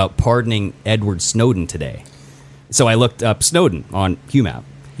something about pardoning Edward Snowden today. So I looked up Snowden on QMAP.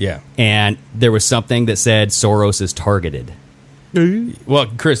 Yeah. And there was something that said Soros is targeted. Well,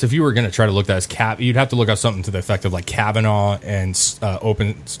 Chris, if you were going to try to look that as you'd have to look up something to the effect of like Kavanaugh and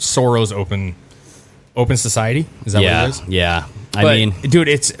Soros Open Society? Is that what it is? Yeah. I mean, dude,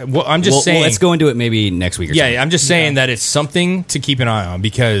 I'm just saying. Let's go into it maybe next week or something. Yeah, I'm just saying that it's something to keep an eye on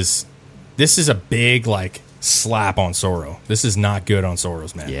because this is a big, like, slap on Soros. This is not good on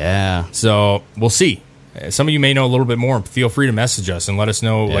Soros, man. Yeah. So we'll see. Some of you may know a little bit more. Feel free to message us and let us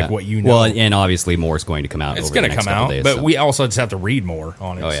know like what you know. Well, and obviously more is going to come out. It's going to come out, days, but we also just have to read more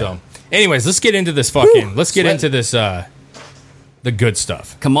on it. Oh, yeah. So, anyways, let's get into this fucking. Let's get into this. The good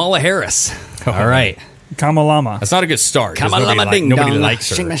stuff. Kamala Harris. All right. Kamalama. That's not a good start. Kamalama ding nobody dong. likes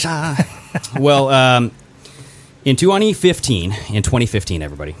her. Well, in 2015,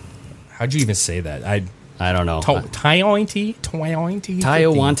 everybody. How'd you even say that? I don't know. Taiwanti.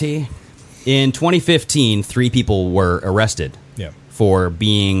 In 2015, 3 people were arrested for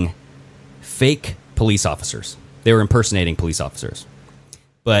being fake police officers. They were impersonating police officers.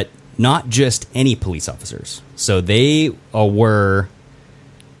 But not just any police officers. So they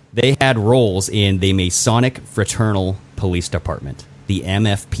had roles in the Masonic Fraternal Police Department, the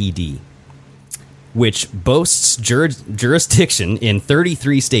MFPD, which boasts jurisdiction in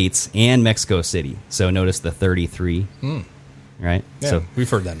 33 states and Mexico City. So notice the 33, right? Yeah, so we've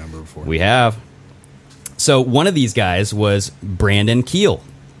heard that number before. We have. So one of these guys was Brandon Keel.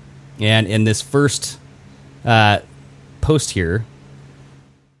 And in this first post here,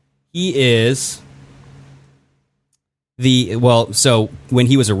 he is so when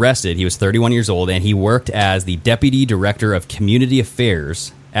he was arrested, he was 31 years old, and he worked as the Deputy Director of Community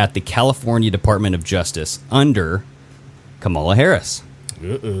Affairs at the California Department of Justice under Kamala Harris.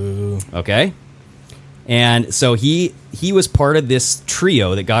 Okay? And so he was part of this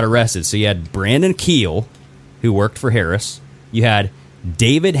trio that got arrested. So you had Brandon Keel, who worked for Harris. You had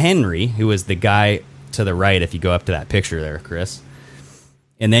David Henry, who was the guy to the right, if you go up to that picture there, Chris.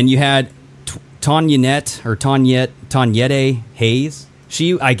 And then you had Tanyette Hayes.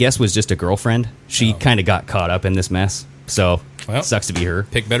 She, I guess, was just a girlfriend. She kind of got caught up in this mess. So, sucks to be her.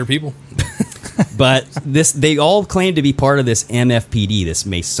 Pick better people. But they all claim to be part of this MFPD, this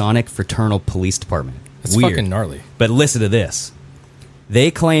Masonic Fraternal Police Department. That's weird. Fucking gnarly. But listen to this.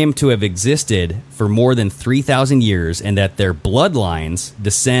 They claim to have existed for more than 3,000 years and that their bloodlines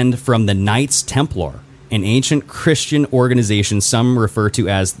descend from the Knights Templar, an ancient Christian organization some refer to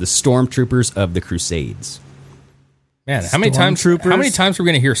as the Stormtroopers of the Crusades. Man, how many times were we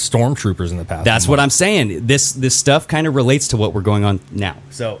going to hear stormtroopers in the past? That's what I'm saying. This stuff kind of relates to what we're going on now.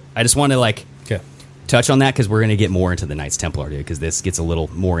 So I just want to touch on that because we're going to get more into the Knights Templar, dude, because this gets a little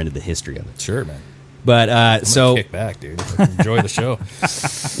more into the history of it. Sure, man. But so kick back, dude. Enjoy the show.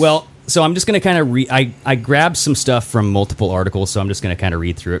 Well, so I'm just going to kind of I grabbed some stuff from multiple articles, so I'm just going to kind of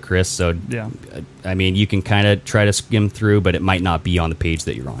read through it, Chris. So yeah, I mean, you can kind of try to skim through, but it might not be on the page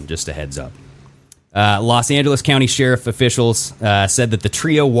that you're on. Just a heads up. Los Angeles County Sheriff officials said that the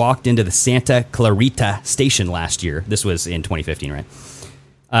trio walked into the Santa Clarita station last year. This was in 2015,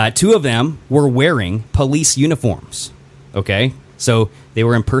 right? 2 of them were wearing police uniforms. Okay, so they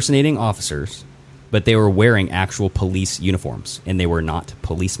were impersonating officers, but they were wearing actual police uniforms, and they were not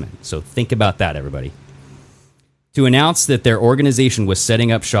policemen. So think about that, everybody. To announce that their organization was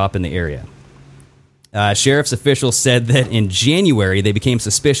setting up shop in the area. Sheriff's officials said that in January, they became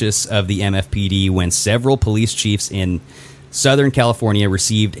suspicious of the MFPD when several police chiefs in Southern California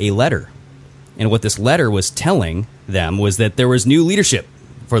received a letter. And what this letter was telling them was that there was new leadership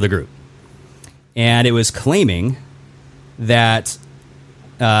for the group. And it was claiming that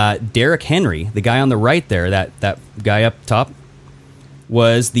Derek Henry, the guy on the right there, that guy up top,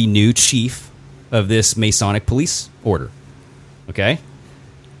 was the new chief of this Masonic police order. Okay?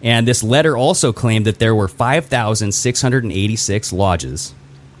 And this letter also claimed that there were 5,686 lodges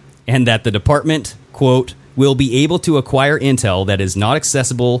and that the department, quote, will be able to acquire intel that is not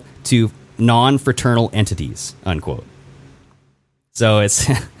accessible to non-fraternal entities, unquote. So it's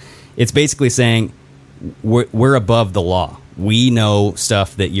basically saying we're above the law. We know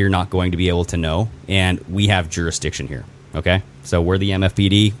stuff that you're not going to be able to know, and we have jurisdiction here. Okay? So we're the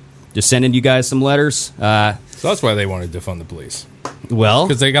MFPD. Just sending you guys some letters. So that's why they wanted to defund the police. Well,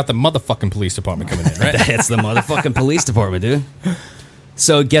 because they got the motherfucking police department coming in, right? It's the motherfucking police department, dude.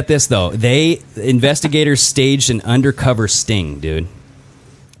 So get this, though. Investigators staged an undercover sting, dude.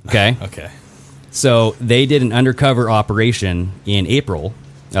 Okay? Okay. So they did an undercover operation in April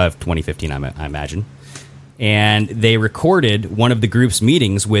of 2015, I imagine. And they recorded one of the group's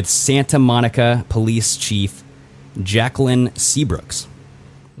meetings with Santa Monica Police Chief Jacqueline Seabrooks.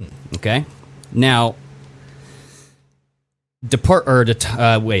 Okay? Now,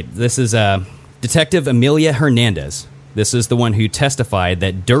 this is Detective Amelia Hernandez. This is the one who testified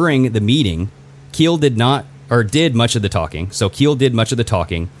that during the meeting, Keel did much of the talking. So Keel did much of the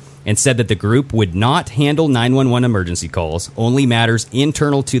talking and said that the group would not handle 911 emergency calls, only matters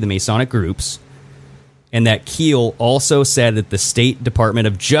internal to the Masonic groups, and that Keel also said that the State Department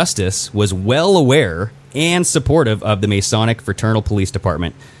of Justice was well aware and supportive of the Masonic Fraternal Police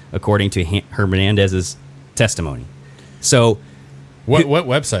Department, according to Hernandez's testimony. So, what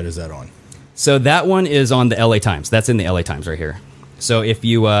website is that on? So that one is on the LA Times. That's in the LA Times right here. So if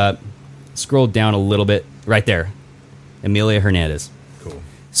you scroll down a little bit, right there, Amelia Hernandez. Cool.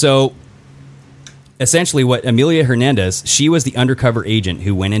 So essentially what Amelia Hernandez, she was the undercover agent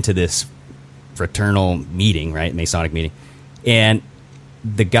who went into this fraternal meeting, right, Masonic meeting. And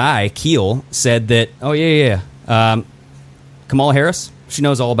the guy, Keel, said that, Kamala Harris, she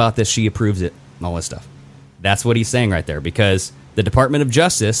knows all about this. She approves it and all this stuff. That's what he's saying right there, because the Department of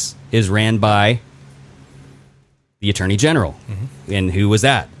Justice is ran by the Attorney General. Mm-hmm. And who was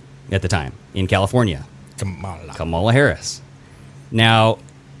that at the time in California? Kamala Harris. Now,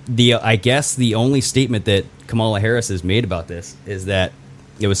 I guess the only statement that Kamala Harris has made about this is that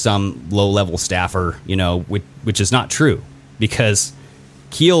it was some low-level staffer, which is not true, because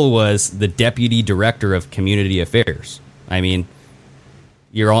Keel was the Deputy Director of Community Affairs. I mean,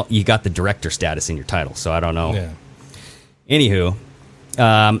 you got the director status in your title, so I don't know. Yeah. Anywho,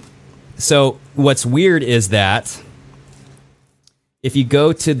 so what's weird is that if you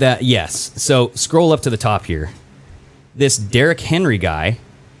go to that, so scroll up to the top here. This Derek Henry guy,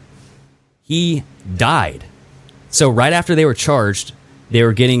 he died. So right after they were charged, they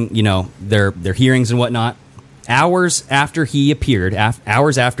were getting, their hearings and whatnot. Hours after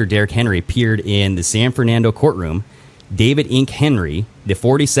Derek Henry appeared in the San Fernando courtroom, David Inc. Henry, the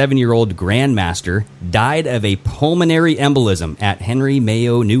 47-year-old Grand Master, died of a pulmonary embolism at Henry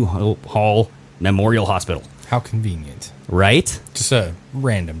Mayo Newhall Memorial Hospital. How convenient. Right? Just a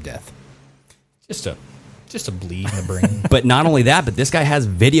random death. Just a bleed in the brain. But not only that, but this guy has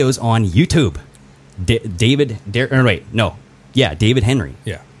videos on YouTube. David Henry.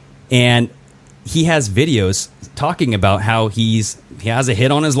 Yeah. And he has videos talking about how he has a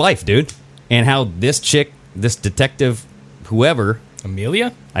hit on his life, dude. And how this chick, this detective, whoever,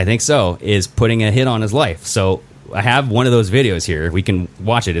 Amelia, I think so, is putting a hit on his life. So I have one of those videos here. We can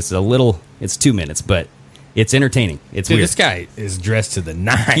watch it. It's 2 minutes, but it's entertaining. It's weird. This guy is dressed to the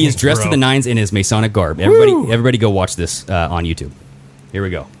nines. He is dressed to the nines in his Masonic garb. Everybody go watch this on YouTube. Here we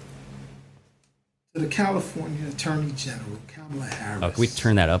go. To the California Attorney General, Kamala Harris. Oh, can we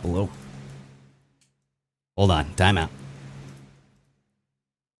turn that up a little? Hold on. Time out.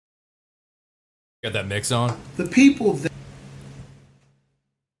 Got that mix on? The people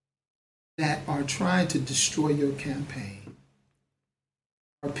that are trying to destroy your campaign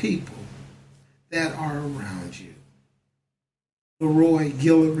are people that are around you. Leroy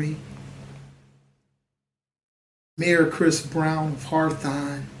Guillory, Mayor Chris Brown of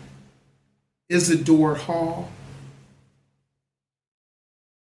Hawthorne, Isidore Hall,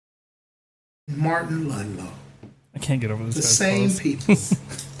 Martin Ludlow. I can't get over this. The same people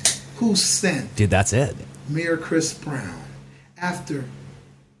who sent that's it. Mayor Chris Brown after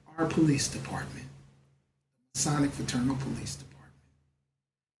our police department, Masonic Fraternal Police Department.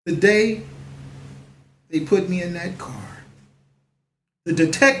 The day they put me in that car, the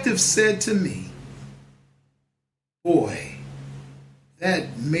detective said to me, "Boy,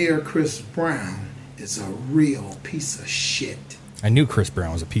 that Mayor Chris Brown is a real piece of shit." I knew Chris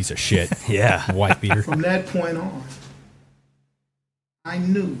Brown was a piece of shit. Yeah. White beater. From that point on, I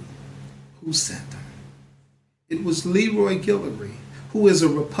knew who sent them. It was Leroy Guillory, who is a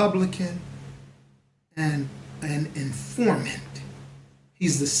Republican and an informant.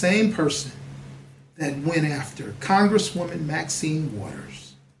 He's the same person that went after Congresswoman Maxine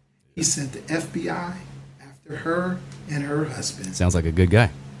Waters. He sent the FBI after her and her husband. Sounds like a good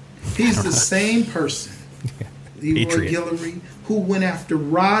guy. He's the same person, Leroy Guillory, who went after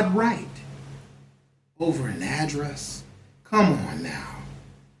Rod Wright over an address. Come on now.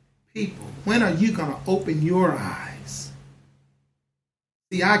 People, when are you going to open your eyes?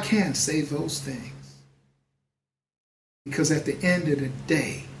 See, I can't say those things. Because at the end of the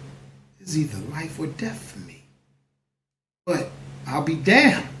day, it's either life or death for me. But I'll be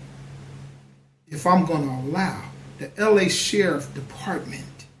damned if I'm going to allow the LA Sheriff Department,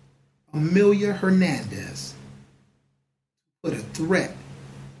 Amelia Hernandez, put a threat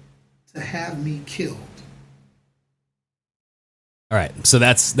to have me killed. All right, so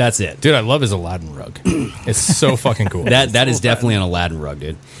that's it. Dude, I love his Aladdin rug. It's so fucking cool. That is definitely an Aladdin rug,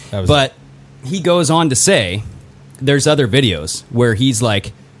 dude. But he goes on to say there's other videos where he's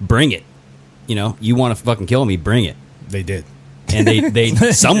like, bring it. You know, you want to fucking kill me, bring it. They did. And they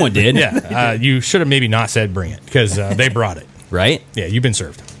someone did. Yeah, you should have maybe not said bring it, because they brought it. Right? Yeah, you've been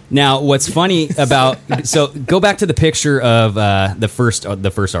served. Now, what's funny about... So, go back to the picture of the first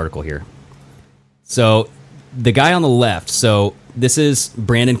article here. So, the guy on the left, so this is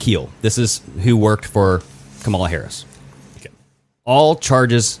Brandon Keel. This is who worked for Kamala Harris. Okay. All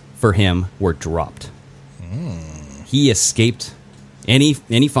charges for him were dropped. He escaped any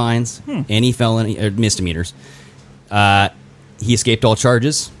fines, any felony or misdemeanors. He escaped all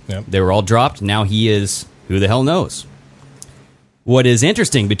charges. Yep. They were all dropped. Now he is, who the hell knows? What is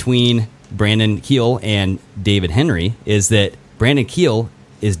interesting between Brandon Keel and David Henry is that Brandon Keel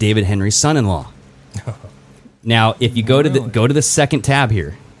is David Henry's son-in-law. Now, if you go to the second tab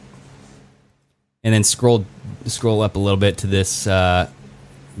here, and then scroll up a little bit to this,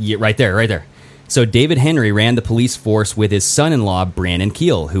 right there. So David Henry ran the police force with his son-in-law Brandon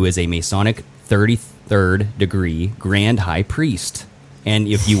Keel, who is a Masonic 33rd degree Grand High Priest. And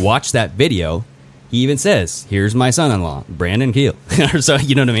if you watch that video, he even says, "Here's my son-in-law, Brandon Keel." So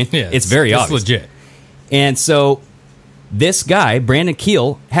you know what I mean? Yeah, it's very obvious. Legit. And so this guy, Brandon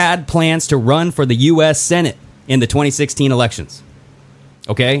Keel, had plans to run for the U.S. Senate in the 2016 elections.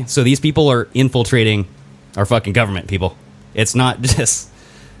 Okay? So these people are infiltrating our fucking government, people. It's not just,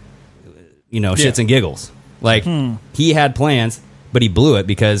 shits and giggles. Like, he had plans, but he blew it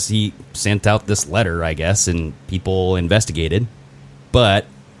because he sent out this letter, I guess, and people investigated. But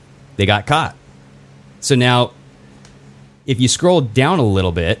they got caught. So now, if you scroll down a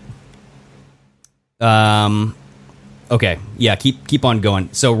little bit, okay, yeah, keep on going.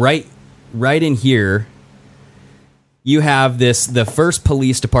 So right in here, you have this. The first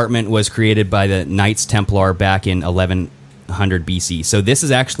police department was created by the Knights Templar back in 1100 BC. So this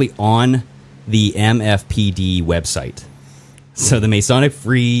is actually on the MFPD website. So the Masonic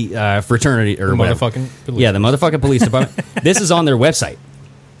Free Fraternity, or motherfucking police. Yeah, the motherfucking police department. This is on their website.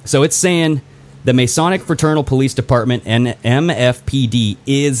 So it's saying the Masonic Fraternal Police Department and MFPD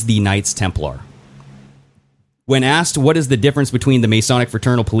is the Knights Templar. When asked what is the difference between the Masonic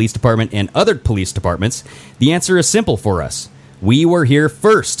Fraternal Police Department and other police departments, the answer is simple for us. We were here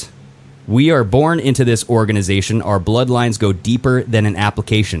first. We are born into this organization. Our bloodlines go deeper than an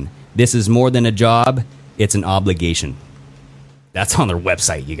application. This is more than a job. It's an obligation. That's on their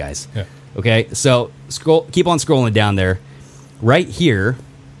website, you guys. Yeah. Okay, so keep on scrolling down there. Right here.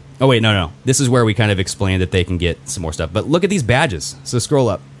 Oh, wait, no. This is where we kind of explain that they can get some more stuff. But look at these badges. So scroll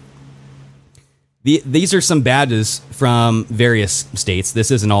up. These are some badges from various states. This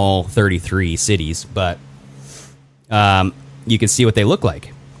isn't all 33 cities, but you can see what they look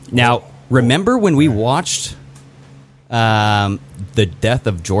like. Now, remember when we watched the death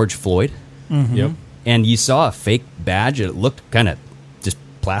of George Floyd? Mm-hmm. Yep. And you saw a fake badge. It looked kind of just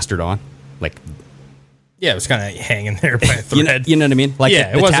plastered on. Like, yeah, it was kind of hanging there by a thread. You know what I mean? Like,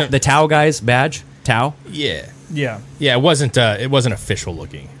 yeah, it wasn't the Tau guy's badge. Tau? Yeah. Yeah. Yeah, it wasn't official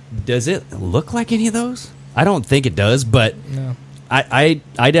looking. Does it look like any of those? I don't think it does, but no. I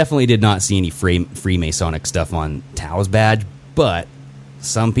definitely did not see any Freemasonic stuff on Tau's badge, but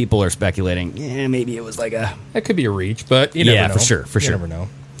some people are speculating, maybe it was like a... That could be a reach, but you never know. For sure. You never know.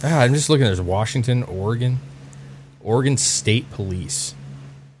 I'm just looking, there's Washington, Oregon State Police,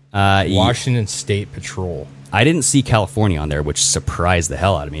 Washington State Patrol. I didn't see California on there, which surprised the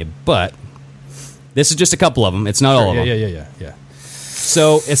hell out of me, but this is just a couple of them. It's not all of them. Yeah.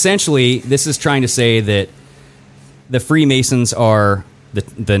 So essentially, this is trying to say that the Freemasons are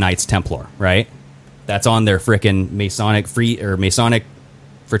the Knights Templar, right? That's on their frickin' Masonic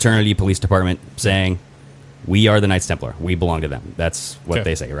fraternity police department saying, we are the Knights Templar. We belong to them. That's what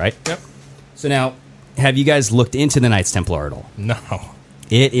they say, right? Yep. So now, have you guys looked into the Knights Templar at all? No.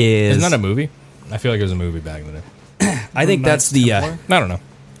 It is... Isn't that a movie? I feel like it was a movie back in the day. I think that's the... I don't know.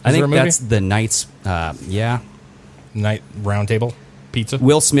 I think that's the Knights... yeah. Night Round Table Pizza?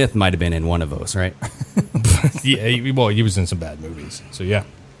 Will Smith might have been in one of those, right? Yeah, he was in some bad movies. So, yeah.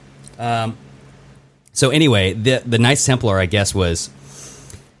 So anyway, the Knights Templar, I guess, was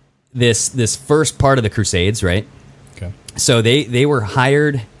this first part of the Crusades, right? Okay. So they were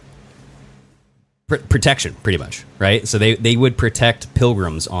hired protection, pretty much, right? So they would protect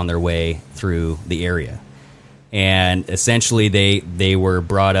pilgrims on their way through the area, and essentially they were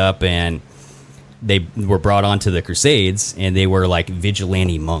brought up and they were brought onto the Crusades, and they were like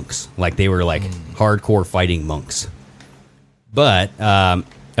vigilante monks, like they were like hardcore fighting monks, but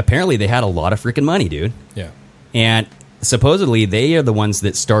apparently they had a lot of freaking money, dude. Yeah. And supposedly they are the ones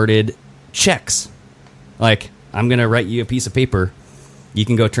that started checks. Like, I'm going to write you a piece of paper. You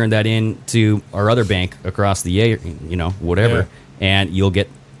can go turn that in to our other bank across the, whatever, and you'll get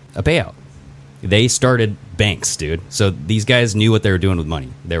a payout. They started banks, dude. So these guys knew what they were doing with money.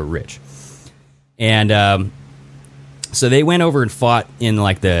 They were rich. And so they went over and fought in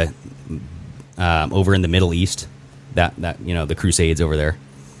like the over in the Middle East, that the Crusades over there.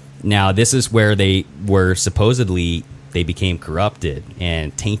 Now, this is where they were supposedly, they became corrupted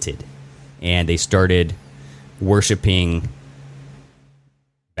and tainted, and they started worshiping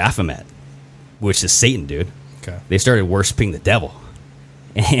Baphomet, which is Satan, dude. Okay. They started worshiping the devil.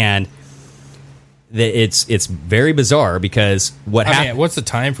 And it's very bizarre because what happened... what's the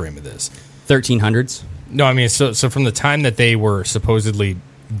time frame of this? 1300s. No, I mean, so from the time that they were supposedly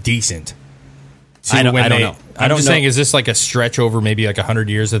decent... I don't know. I'm just saying, is this like a stretch over maybe like 100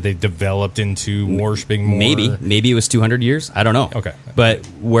 years that they developed into worshiping more? Maybe it was 200 years. I don't know. Okay. But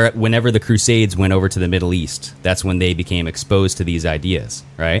whenever the Crusades went over to the Middle East, that's when they became exposed to these ideas,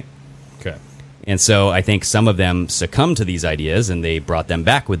 right? Okay. And so I think some of them succumbed to these ideas, and they brought them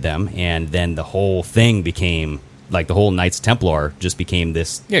back with them, and then the whole thing became, like the whole Knights Templar just became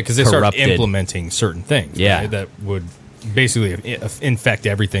this because they started implementing certain things, yeah, right, that would basically infect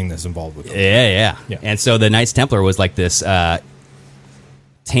everything that's involved with it. Yeah. And so the Knights Templar was like this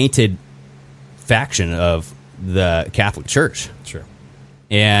tainted faction of the Catholic Church. Sure.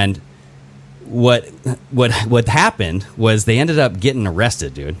 And what happened was they ended up getting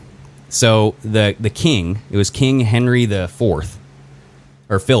arrested, dude. So the king, it was King Henry IV,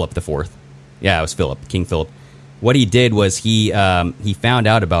 or Philip IV. Yeah, it was King Philip. What he did was he found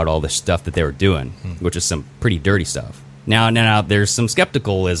out about all this stuff that they were doing, which is some pretty dirty stuff. Now, there's some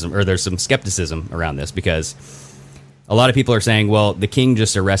skepticism around this, because a lot of people are saying, well, the king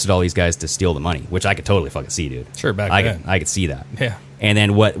just arrested all these guys to steal the money, which I could totally fucking see, dude. Sure, back then. I could see that. Yeah. And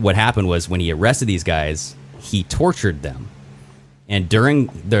then what happened was, when he arrested these guys, he tortured them. And during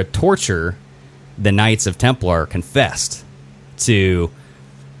the torture, the Knights of Templar confessed to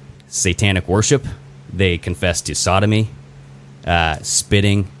satanic worship. They confessed to sodomy,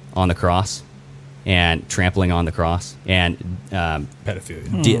 spitting on the cross, and trampling on the cross, and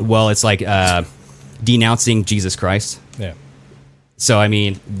pedophilia. It's like denouncing Jesus Christ. Yeah. So I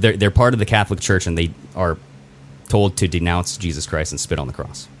mean, they're part of the Catholic Church, and they are told to denounce Jesus Christ and spit on the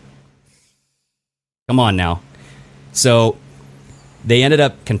cross. Come on now. So they ended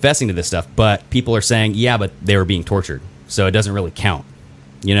up confessing to this stuff, but people are saying, yeah, but they were being tortured, so it doesn't really count.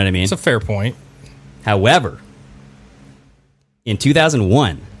 You know what I mean? It's a fair point. However, in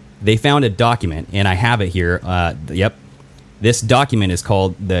 2001, they found a document, and I have it here. This document is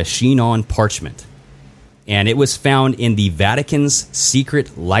called the Chinon Parchment, and it was found in the Vatican's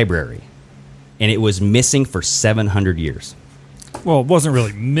secret library, and it was missing for 700 years. Well, it wasn't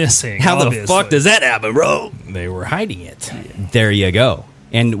really missing. How obviously. the fuck does that happen, bro? They were hiding it. There you go.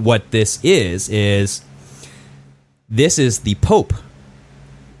 And what this is this is the Pope.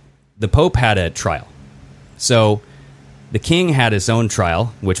 The Pope had a trial. So the king had his own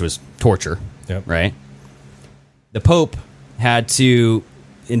trial, which was torture, right? The Pope had to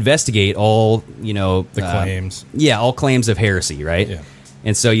investigate all, the claims. All claims of heresy, right? Yeah.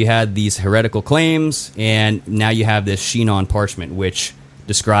 And so you had these heretical claims, and now you have this Chinon Parchment, which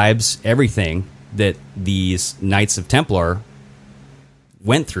describes everything that these Knights of Templar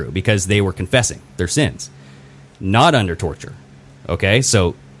went through, because they were confessing their sins, not under torture. Okay,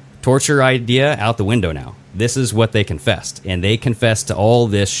 so torture idea out the window now. This is what they confessed, and they confessed to all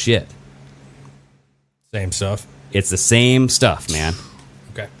this shit. Same stuff. It's the same stuff, man.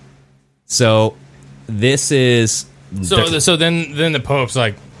 Okay. So this is so then the Pope's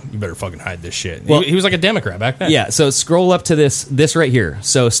like, you better fucking hide this shit. Well, He was like a Democrat back then. Yeah, so scroll up to this right here.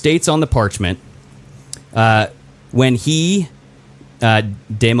 So states on the parchment, when he,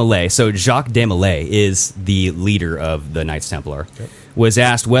 Desmarais, so Jacques Desmarais is the leader of the Knights Templar, was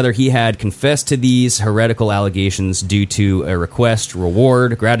asked whether he had confessed to these heretical allegations due to a request,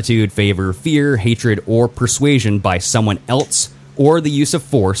 reward, gratitude, favor, fear, hatred, or persuasion by someone else, or the use of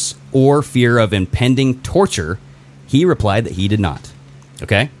force, or fear of impending torture. He replied that he did not.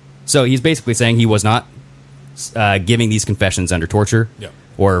 Okay? So he's basically saying he was not giving these confessions under torture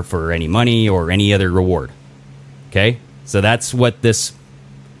or for any money or any other reward. Okay? So that's what this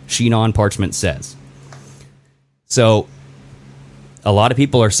Chinon parchment says. So a lot of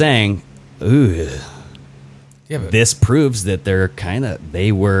people are saying, ooh, this proves that they're bad,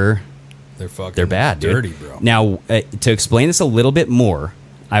 dirty, dude. bro. Now, to explain this a little bit more,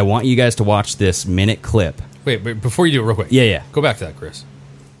 I want you guys to watch this minute clip. Wait, before you do it real quick. Yeah. Go back to that, Chris.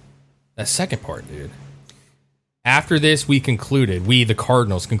 That second part, dude. After this, we, the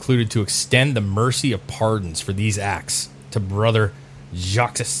Cardinals, concluded to extend the mercy of pardons for these acts to brother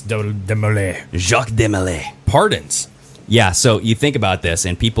Jacques Desmarais. Jacques Desmarais. Pardons. Yeah, so you think about this,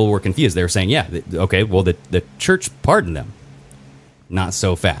 and people were confused. They were saying, okay, well, the church pardoned them. Not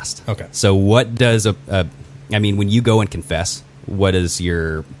so fast. Okay. So what does when you go and confess, what does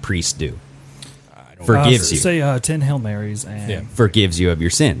your priest do? Forgives you. Say 10 Hail Marys and forgives you of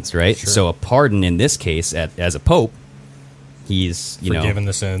your sins, right? Sure. So a pardon in this case, as a pope, he's forgiving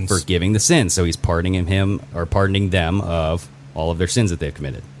the sins. Forgiving the sins. So he's pardoning them of all of their sins that they've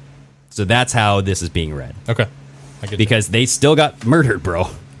committed. So that's how this is being read. Okay. Because they still got murdered, bro.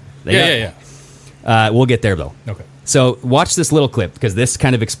 Yeah. We'll get there though. Okay. So watch this little clip because this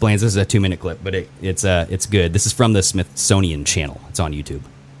kind of explains. This is a 2-minute clip, but it's good. This is from the Smithsonian Channel. It's on YouTube.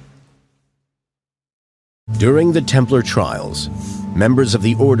 During the Templar trials, members of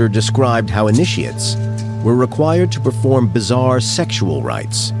the order described how initiates were required to perform bizarre sexual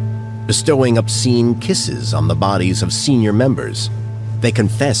rites, bestowing obscene kisses on the bodies of senior members. They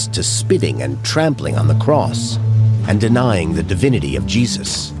confessed to spitting and trampling on the cross and denying the divinity of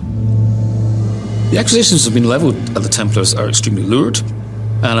Jesus. The accusations have been levelled at the Templars are extremely lurid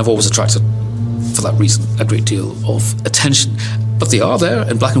and have always attracted, for that reason, a great deal of attention. But they are there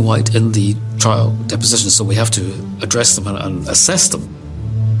in black and white in the trial depositions, so we have to address them and assess them.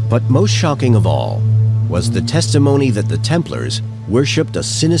 But most shocking of all was the testimony that the Templars worshipped a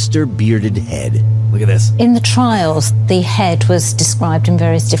sinister bearded head. Look at this. In the trials, the head was described in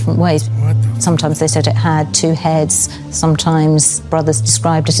various different ways. Sometimes they said it had 2 heads. Sometimes brothers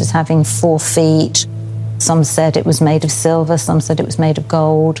described it as having 4 feet. Some said it was made of silver. Some said it was made of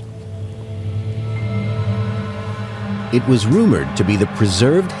gold. It was rumored to be the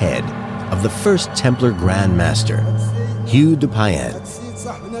preserved head of the first Templar Grand Master, Hugh de Payenne.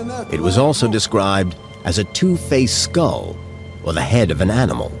 It was also described as a 2-faced skull or the head of an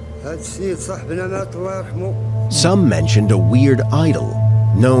animal. Some mentioned a weird idol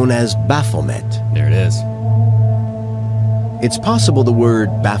known as Baphomet. There it is. It's possible the word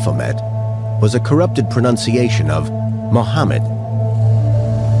Baphomet was a corrupted pronunciation of Mohammed.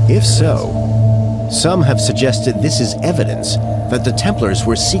 If so, some have suggested this is evidence that the Templars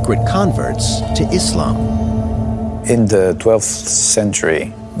were secret converts to Islam. In the 12th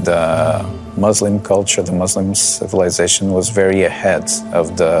century, the Muslim culture, the Muslim civilization was very ahead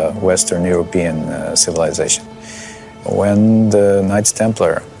of the Western European civilization. When the Knights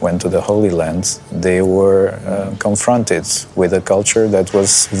Templar went to the Holy Land, they were confronted with a culture that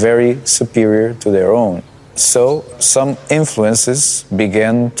was very superior to their own. So some influences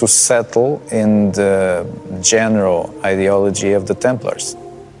began to settle in the general ideology of the Templars.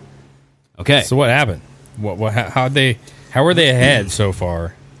 Okay. So what happened? How were they ahead so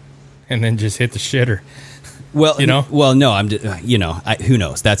far, and then just hit the shitter? Well, no. Who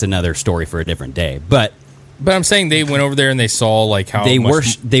knows? That's another story for a different day. But I'm saying they went over there and they saw like how they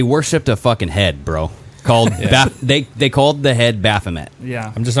worshipped a fucking head, bro. Called they called the head Baphomet.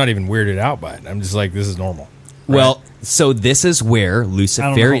 Yeah. I'm just not even weirded out by it. I'm just like, this is normal. Right? Well, so this is where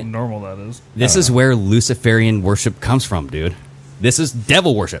Luciferian. I don't know how normal that is. This is where Luciferian worship comes from, dude. This is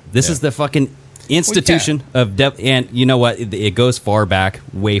devil worship. This is the fucking institution of devil. And you know what? It goes far back,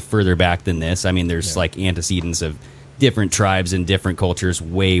 way further back than this. I mean, there's like antecedents of different tribes and different cultures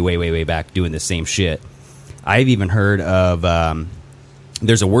way back doing the same shit. I've even heard of.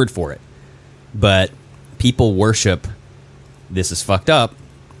 There's a word for it, but people worship. This is fucked up,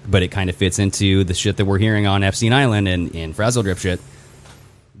 but it kind of fits into the shit that we're hearing on Epstein Island and in Frazzle Drip shit.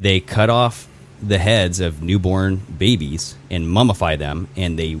 They cut off the heads of newborn babies and mummify them,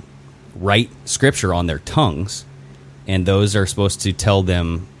 and they write scripture on their tongues, and those are supposed to tell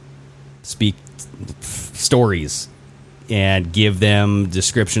them speak stories and give them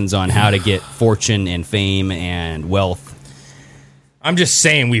descriptions on how to get fortune and fame and wealth. I'm just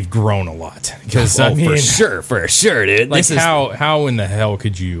saying we've grown a lot. Because for sure, dude. Like how in the hell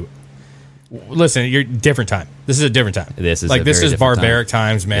could you... Listen, you're different time. This is a different time. This is barbaric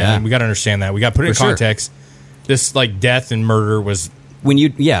times, man. Yeah. We got to understand that. We got to put it in context. This like death and murder was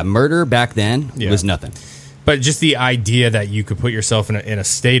murder back then was nothing. But just the idea that you could put yourself in a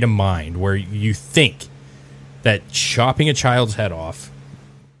state of mind where you think that chopping a child's head off,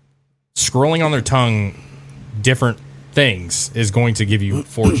 scrolling on their tongue different things is going to give you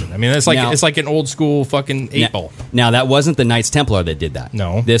fortune. I mean, it's like an old school fucking 8-ball. Now that wasn't the Knights Templar that did that.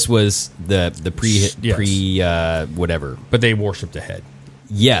 No, this was the pre whatever. But they worshipped a head.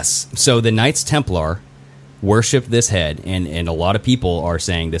 Yes, so the Knights Templar worshipped this head, and a lot of people are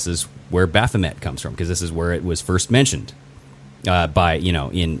saying this is where Baphomet comes from because this is where it was first mentioned by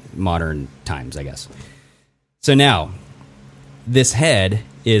in modern times, I guess. So now this head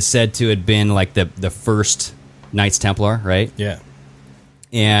is said to have been like the first Knights Templar, right? Yeah.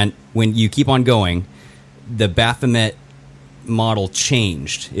 And when you keep on going, the Baphomet model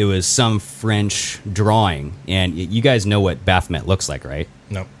changed. It was some French drawing, and you guys know what Baphomet looks like, right?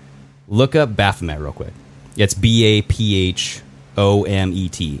 No. Look up Baphomet real quick. It's Baphomet,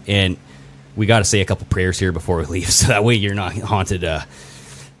 and we got to say a couple prayers here before we leave, so that way you're not haunted.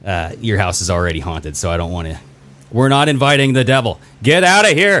 Your house is already haunted, so I don't want to. We're not inviting the devil. Get out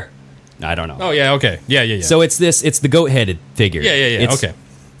of here. I don't know. Oh, yeah, okay. Yeah. So it's the goat-headed figure. Yeah. Okay.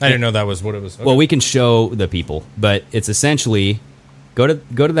 I didn't know that was what it was. Okay. Well, we can show the people, but it's essentially go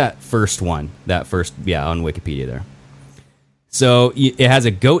to that first one. That first, on Wikipedia there. So it has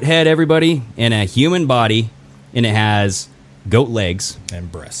a goat head, everybody, and a human body, and it has goat legs.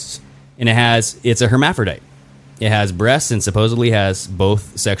 And breasts. And it's a hermaphrodite. It has breasts and supposedly has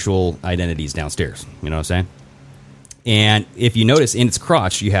both sexual identities downstairs. You know what I'm saying? And if you notice, in its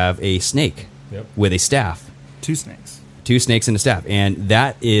crotch, you have a snake with a staff. 2 snakes. 2 snakes and a staff. And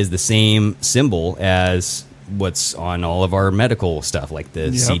that is the same symbol as what's on all of our medical stuff, like the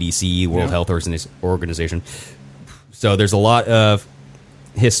CDC, World Health Organization. So there's a lot of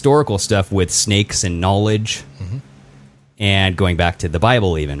historical stuff with snakes and knowledge. Mm-hmm. And going back to the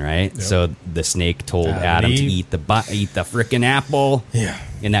Bible even, right? Yep. So the snake told Adam to eat the frickin' apple. Yeah.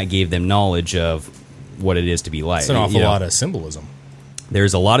 And that gave them knowledge of what it is to be like. It's an awful lot of symbolism.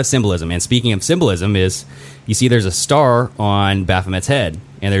 There's a lot of symbolism. And speaking of symbolism is, you see there's a star on Baphomet's head,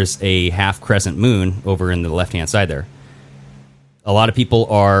 and there's a half crescent moon over in the left-hand side there. A lot of people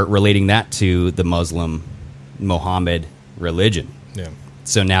are relating that to the Muslim Mohammed religion. Yeah.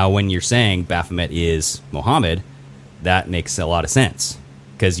 So now when you're saying Baphomet is Mohammed, that makes a lot of sense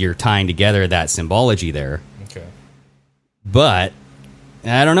because you're tying together that symbology there. Okay. But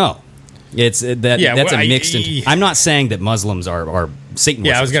I don't know. It's that's a mixed. I'm not saying that Muslims are Satan.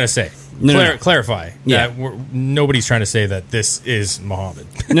 Yeah, I was going to say. Clarify. Yeah. Nobody's trying to say that this is Muhammad.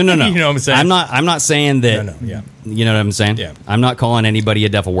 No. You know what I'm saying? I'm not saying that. No. Yeah. You know what I'm saying? Yeah. I'm not calling anybody a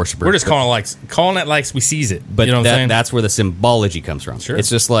devil worshiper. We're just calling it like we sees it. But you know what I'm saying? That's where the symbology comes from. Sure. It's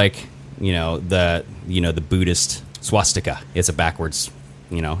just like the Buddhist swastika. It's a backwards.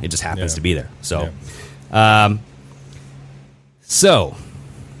 It just happens to be there. So,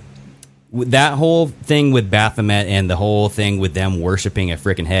 that whole thing with Baphomet and the whole thing with them worshiping a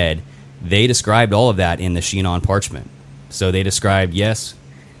freaking head, they described all of that in the Sheen parchment. So they described, yes,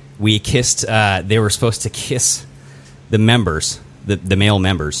 we kissed, they were supposed to kiss the members, the male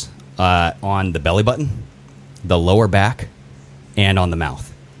members, on the belly button, the lower back, and on the mouth.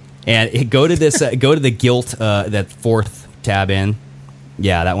 And go to this, go to the guilt, that 4th tab in.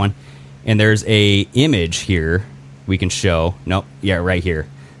 Yeah, that one. And there's a image here we can show. Nope. Yeah, right here.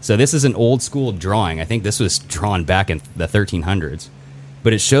 So this is an old school drawing. I think this was drawn back in the 1300s.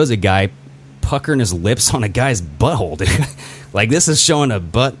 But it shows a guy puckering his lips on a guy's butthole, dude. Like, this is showing a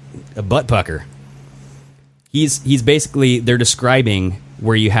butt pucker. He's basically, they're describing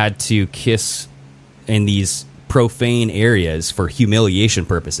where you had to kiss in these profane areas for humiliation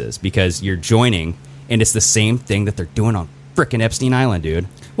purposes because you're joining, and it's the same thing that they're doing on frickin' Epstein Island, dude.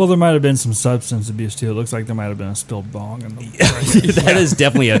 Well, there might have been some substance abuse too. It looks like there might have been a spilled bong in the That is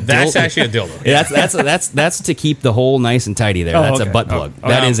definitely a dildo. That's actually a dildo. Yeah, that's to keep the hole nice and tidy there. That's a butt plug.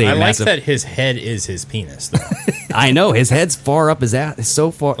 That is a I massive... like that his head is his penis, though. I know, his head's far up his ass. It's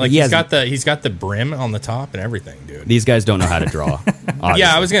so far. Like he's got the brim on the top and everything, dude. These guys don't know how to draw.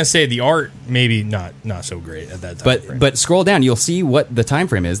 Yeah, I was gonna say the art maybe not so great at that time. But scroll down, you'll see what the time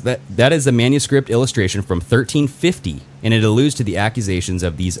frame is. That is a manuscript illustration from 1350, and it alludes to the accusations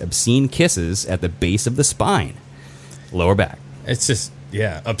of these obscene kisses at the base of the spine, lower back. It's just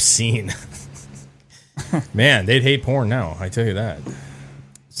Yeah, obscene. Man, they'd hate porn now, I tell you that.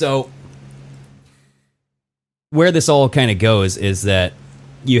 So, where this all kind of goes is that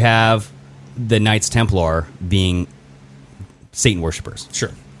you have the Knights Templar being Satan worshippers.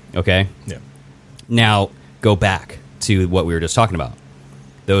 Sure. Okay? Yeah. Now, go back to what we were just talking about.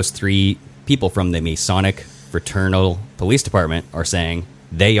 Those three people from the Masonic Fraternal Police Department are saying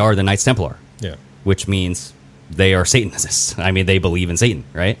they are the Knights Templar. Yeah. Which means they are Satanists. I mean, they believe in Satan,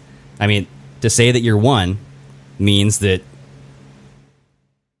 right? I mean, to say that you're one means that...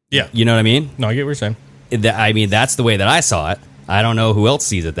 Yeah. You know what I mean? No, I get what you're saying. I mean, that's the way that I saw it. I don't know who else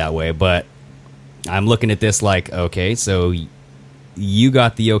sees it that way, but I'm looking at this like, okay, so you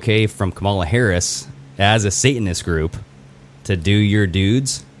got the okay from Kamala Harris as a Satanist group to do your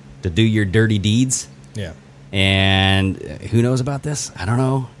dudes, to do your dirty deeds. Yeah. And who knows about this? I don't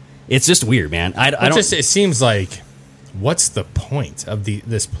know. It's just weird, man. I don't. It seems like, what's the point of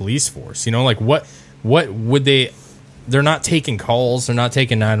this police force? You know, like what would they? They're not taking calls. They're not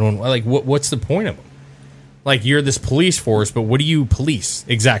taking 911. Like what's the point of them? Like, you're this police force, but what do you police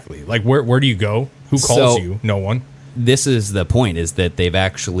exactly? Like, where do you go? Who calls you? No one. This is the point: is that they've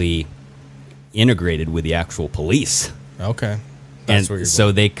actually integrated with the actual police. Okay, that's what you're so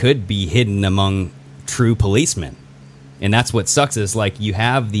going. They could be hidden among true policemen, and that's what sucks. Is like you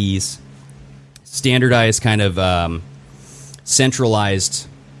have these standardized kind of centralized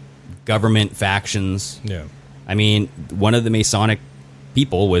government factions. Yeah, I mean, one of the Masonic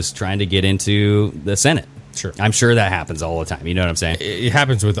people was trying to get into the Senate. Sure, I'm sure that happens all the time. You know what I'm saying? It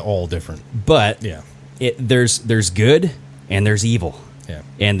happens with all different. But yeah, there's good and there's evil. Yeah,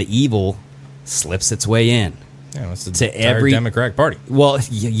 and the evil slips its way in. Yeah, it's the to entire every Democratic Party. Well,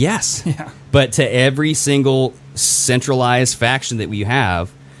 yes, Yeah. But to every single centralized faction that we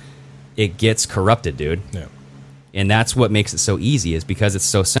have, it gets corrupted, dude. Yeah. And that's what makes it so easy, is because it's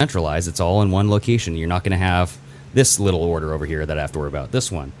so centralized. It's all in one location. You're not going to have this little order over here that I have to worry about.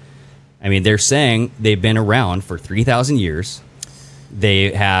 This one. I mean, they're saying they've been around for 3,000 years.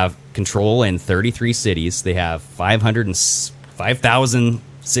 They have control in 33 cities. They have 5,000,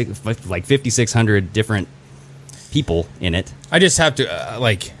 like 5,600 different people in it. I just have to,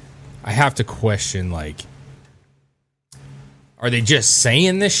 I have to question, are they just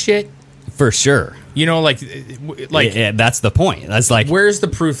saying this shit? For sure. You know, yeah, that's the point. That's like, where's the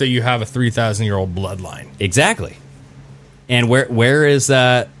proof that you have a 3,000-year-old bloodline? Exactly. And where is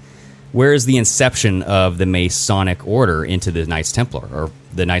the inception of the Masonic Order into the Knights Templar, or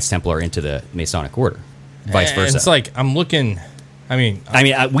the Knights Templar into the Masonic Order, vice versa? And it's like, I'm looking. I mean,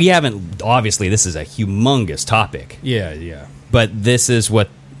 we haven't. Obviously, this is a humongous topic. Yeah. But this is what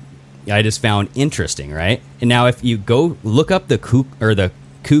I just found interesting, right? And now, if you go look up the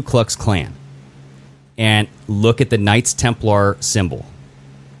Ku Klux Klan and look at the Knights Templar symbol,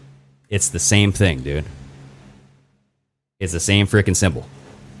 it's the same thing, dude. It's the same freaking symbol.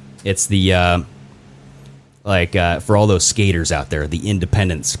 It's the for all those skaters out there, the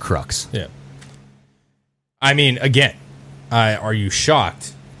Independence crux. Yeah. I mean, again, are you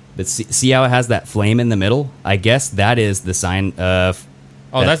shocked? But see how it has that flame in the middle? I guess that is the sign of.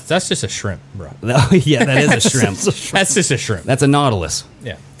 Oh, that's just a shrimp, bro. Yeah, that is a shrimp. That's just a shrimp. That's a nautilus.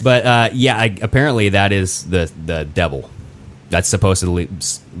 Yeah. But apparently that is the devil. That's supposedly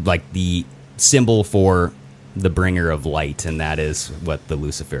like the symbol for the bringer of light, and that is what the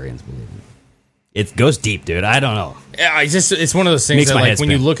Luciferians believe in. It goes deep, dude. I don't know. Yeah, it's one of those things Makes that, my like, head when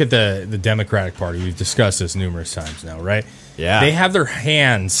you spin. look at the Democratic Party, we've discussed this numerous times now, right? Yeah. They have their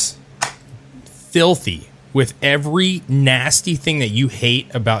hands filthy with every nasty thing that you hate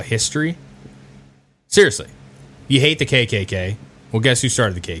about history. Seriously. You hate the KKK. Well, guess who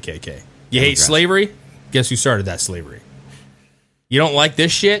started the KKK? You hate slavery? Guess who started that slavery? You don't like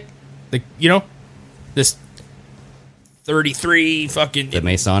this shit? This 33 fucking... The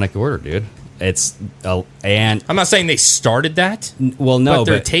Masonic Order, dude. And I'm not saying they started that. Well, no, but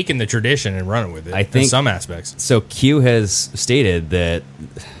they're taking the tradition and running with it. I think in some aspects. So Q has stated that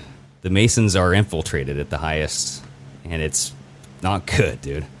the Masons are infiltrated at the highest, and it's not good,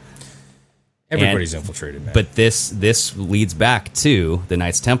 dude. Everybody's infiltrated, man. But this leads back to the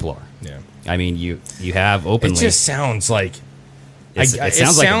Knights Templar. Yeah. I mean, you have openly. It just sounds like. It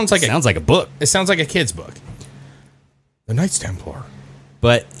sounds like a book. It sounds like a kid's book. The Knights Templar.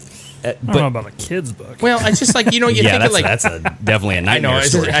 But. I don't know about a kid's book. Well, it's just like, you think of like... that's definitely a nightmare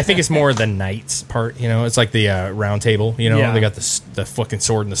story. I think it's more the knights part, It's like the round table, Yeah. They got the fucking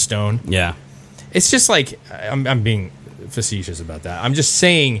sword and the stone. Yeah. It's just like, I'm being facetious about that. I'm just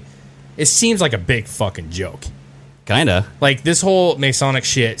saying, it seems like a big fucking joke. Kinda. Like, this whole Masonic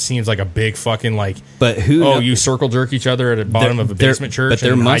shit seems like a big fucking, like, but who? Oh, you circle jerk each other at the bottom of a basement church, but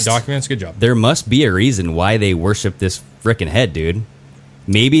there and hide documents. Good job. There must be a reason why they worship this frickin' head, dude.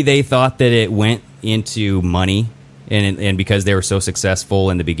 Maybe they thought that it went into money, and because they were so successful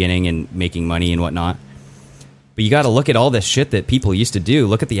in the beginning and making money and whatnot. But you got to look at all this shit that people used to do.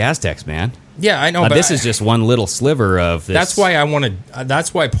 Look at the Aztecs, man. Yeah, I know. But this is just one little sliver of this. That's why I want to.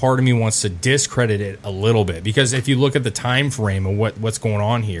 That's why part of me wants to discredit it a little bit, because if you look at the time frame of what's going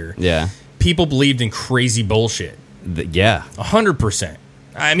on here, yeah, people believed in crazy bullshit. Yeah, 100%.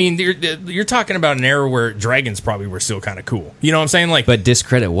 I mean, you're talking about an era where dragons probably were still kind of cool. You know what I'm saying? Like, but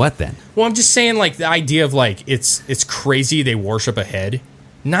discredit what then? Well, I'm just saying, like, the idea of like it's crazy they worship a head.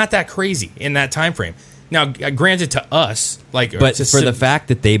 Not that crazy in that time frame. Now, granted, to us, like, but for the fact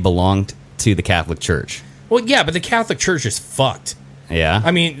that they belonged to the Catholic Church. Well, yeah, but the Catholic Church is fucked. Yeah,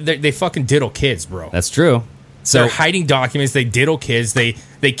 I mean, they fucking diddle kids, bro. That's true. So they're hiding documents. They diddle kids. They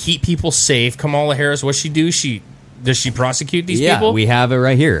keep people safe. Kamala Harris, what's she do? Does she prosecute these people? Yeah, we have it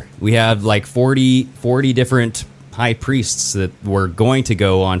right here. We have like 40 different high priests that were going to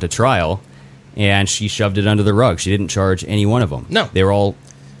go on to trial, and she shoved it under the rug. She didn't charge any one of them. No, they were all.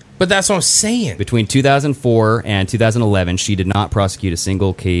 But that's what I'm saying. Between 2004 and 2011, she did not prosecute a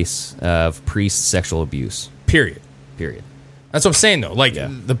single case of priest sexual abuse. Period. That's what I'm saying, though. Like,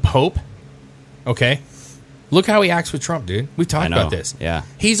 the Pope, okay? Look how he acts with Trump, dude. We've talked about this. Yeah.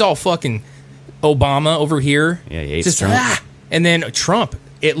 He's all fucking Obama over here. Yeah, he hates Trump. And then Trump,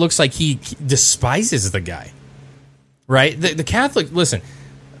 it looks like he despises the guy. Right? The Catholic, listen,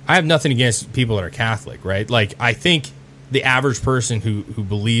 I have nothing against people that are Catholic, right? Like, I think the average person who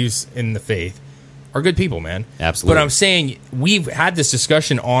believes in the faith are good people, man. Absolutely. But I'm saying we've had this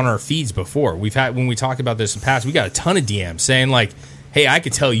discussion on our feeds before. We've had, when we talked about this in the past, we got a ton of DMs saying like, hey, I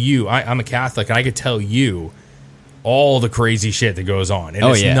could tell you, I'm a Catholic, and I could tell you all the crazy shit that goes on. And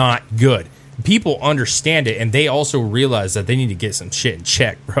it's not good. People understand it, and they also realize that they need to get some shit in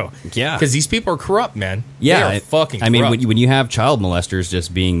check, bro. Yeah. Because these people are corrupt, man. Yeah. They are fucking corrupt. I mean, when you have child molesters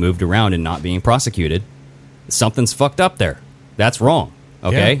just being moved around and not being prosecuted, something's fucked up there. That's wrong.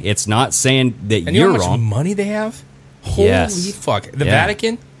 Okay? Yeah. It's not saying that and you're you know how wrong. much money they have? Holy fuck. The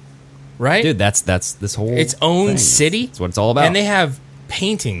Vatican, right? Dude, that's this whole its own thing. city. That's what it's all about. And they have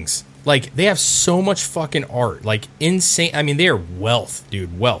paintings. Like, they have so much fucking art. Like, insane. I mean, they are wealth,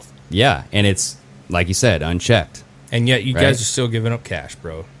 dude. Wealth. Yeah, and it's, like you said, unchecked. And yet you guys are still giving up cash,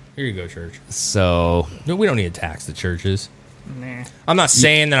 bro. Here you go, church. So... No, we don't need to tax the churches. Nah. I'm not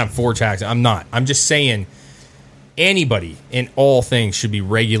saying that I'm for taxing. I'm not. I'm just saying anybody in all things should be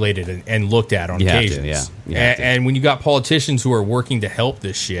regulated and looked at on occasions. And when you got politicians who are working to help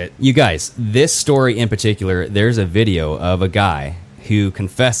this shit. You guys, this story in particular, there's a video of a guy who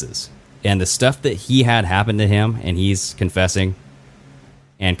confesses. And the stuff that he had happen to him, and he's confessing,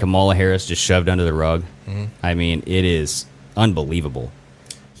 and Kamala Harris just shoved under the rug. Mm-hmm. I mean, it is unbelievable.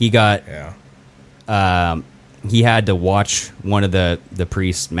 He got... he had to watch one of the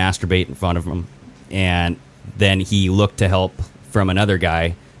priests masturbate in front of him, and then he looked to help from another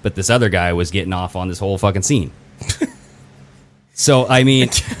guy, but this other guy was getting off on this whole fucking scene. So, I mean,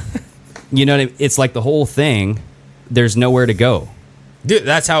 you know what I mean? It's like the whole thing, there's nowhere to go. Dude,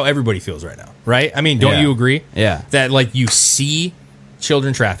 that's how everybody feels right now, right? I mean, don't you agree? Yeah. That, like, you see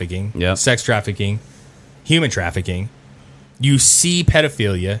children trafficking, sex trafficking, human trafficking, you see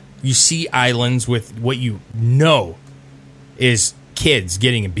pedophilia, you see islands with what you know is kids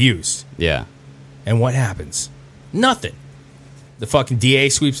getting abused. Yeah. And what happens? Nothing. The fucking DA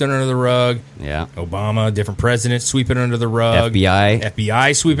sweeps it under the rug. Yeah. Obama, different presidents sweep it under the rug.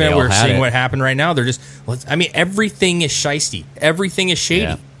 FBI sweeping it. We're seeing what happened right now. They're just, I mean, everything is shiesty. Everything is shady.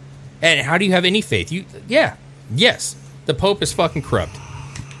 Yeah. And how do you have any faith? Yes. The Pope is fucking corrupt.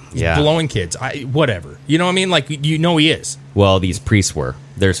 He's blowing kids. Whatever. You know what I mean? Like, you know he is. Well, these priests were.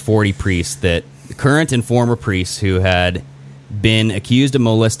 There's 40 priests that, current and former priests who had been accused of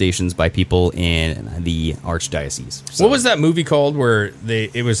molestations by people in the archdiocese. So, what was that movie called where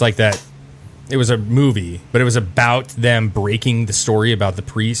it was like that? It was a movie, but it was about them breaking the story about the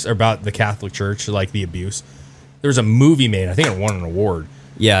priests, or about the Catholic Church, like the abuse. There was a movie made. I think it won an award.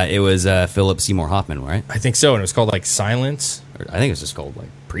 Yeah, it was Philip Seymour Hoffman, right? I think so, and it was called like Silence. I think it was just called like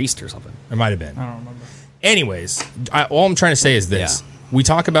Priest or something. It might have been. I don't remember. Anyways, all I'm trying to say is this. Yeah. We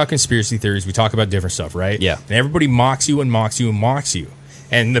talk about conspiracy theories. We talk about different stuff, right? Yeah. And everybody mocks you and mocks you and mocks you.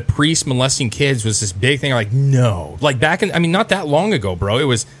 And the priest molesting kids was this big thing. Like, no. Like, back in, I mean, not that long ago, bro. It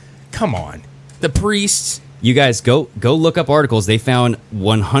was, come on. The priests. You guys, go look up articles. They found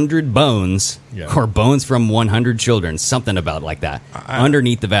 100 bones, or bones from 100 children. Something about like that,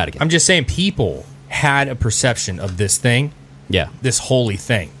 underneath the Vatican. I'm just saying, people had a perception of this thing, this holy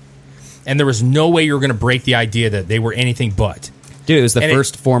thing, and there was no way you were going to break the idea that they were anything but. Dude, it was the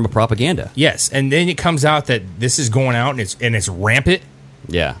first form of propaganda. Yes, and then it comes out that this is going out and it's rampant.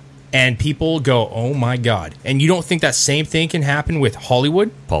 Yeah. And people go, oh my God. And you don't think that same thing can happen with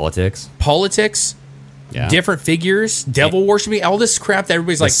Hollywood? Politics. Yeah. Different figures, devil worshiping, all this crap that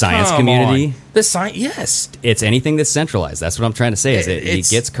everybody's like, science come community. on. The science, yes. It's anything that's centralized. That's what I'm trying to say. Is it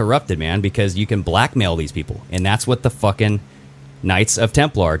gets corrupted, man, because you can blackmail these people. And that's what the fucking Knights of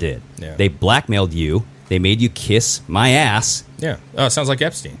Templar did. Yeah. They blackmailed you. They made you kiss my ass. Yeah. Oh, it sounds like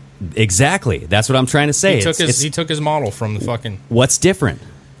Epstein. Exactly. That's what I'm trying to say. He took his model from the fucking... What's different?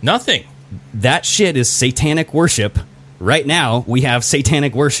 Nothing. That shit is satanic worship. Right now, we have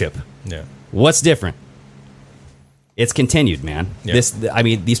satanic worship. Yeah. What's different? It's continued, man. Yeah.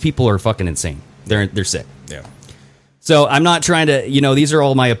 These people are fucking insane. They're sick. Yeah. So I'm not trying to, these are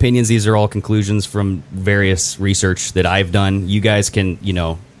all my opinions. These are all conclusions from various research that I've done. You guys can,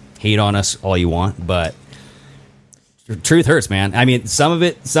 hate on us all you want, but truth hurts, man. I mean, some of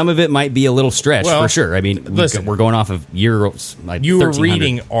it might be a little stretch for sure. I mean, listen, we're going off of years. You were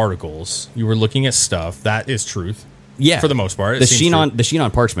reading articles. You were looking at stuff. That is truth. Yeah, for the most part. The sheen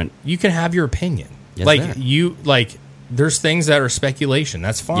on parchment. You can have your opinion. Yes, there's things that are speculation.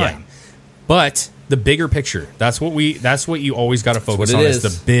 That's fine. Yeah. But the bigger picture. That's what you always got to focus on. Is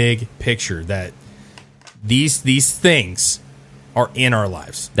the big picture that these things are in our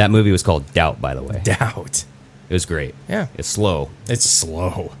lives. That movie was called Doubt, by the way. Doubt. It was great. Yeah. It's slow.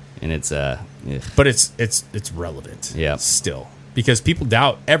 And it's but it's relevant. Yeah. Still. Because people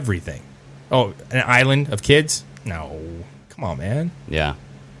doubt everything. Oh, an island of kids? No. Come on, man. Yeah.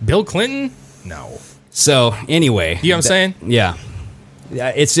 Bill Clinton? No. So, anyway. You know what I'm saying? Yeah.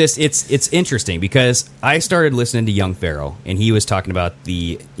 It's just, it's interesting because I started listening to Young Pharaoh, and he was talking about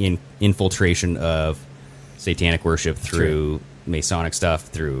the infiltration of satanic worship through Masonic stuff,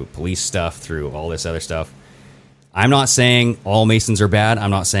 through police stuff, through all this other stuff. I'm not saying all Masons are bad.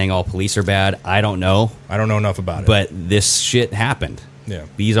 I'm not saying all police are bad. I don't know. I don't know enough about it. But this shit happened. Yeah.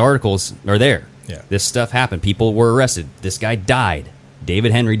 These articles are there. Yeah. This stuff happened. People were arrested. This guy died.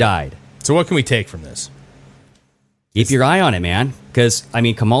 David Henry died. So what can we take from this? Keep your eye on it, man. Because,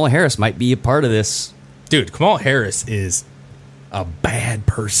 Kamala Harris might be a part of this. Dude, Kamala Harris is a bad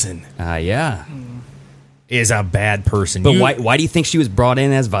person. Yeah. Is a bad person. But why do you think she was brought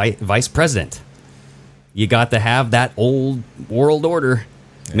in as vice president? You got to have that old world order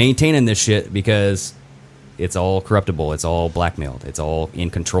maintaining this shit because it's all corruptible. It's all blackmailed. It's all in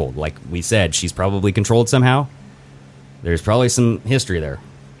control. Like we said, she's probably controlled somehow. There's probably some history there.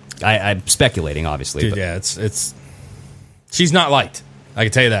 I'm speculating, obviously. Dude, yeah, it's she's not liked. I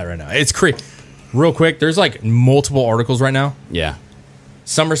can tell you that right now. It's crazy. Real quick, there's multiple articles right now. Yeah.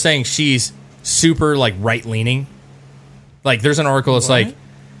 Some are saying she's super right-leaning. There's an article that's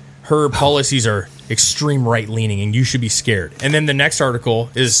her policies are extreme right-leaning and you should be scared. And then the next article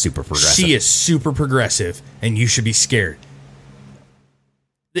is super progressive. She is super progressive and you should be scared.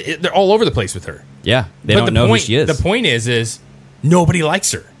 They're all over the place with her. Yeah, they don't know who she is. The point is nobody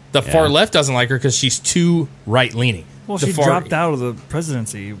likes her. The far left doesn't like her because she's too right-leaning. Well, she dropped out of the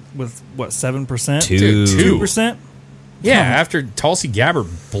presidency with, 7%? 2%? Yeah, after Tulsi Gabbard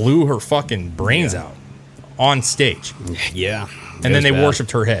blew her fucking brains out on stage. Yeah. And then they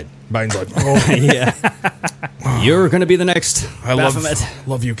worshipped her head. Biden's like, oh, yeah. You're going to be the next. I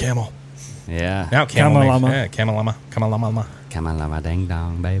love you, Camel. Yeah. Now Kamala. Kamala ding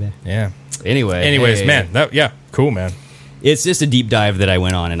dong, baby. Yeah. Anyways, man. Cool, man. It's just a deep dive that I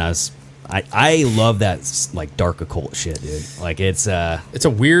went on, and I love that dark occult shit, dude. It's a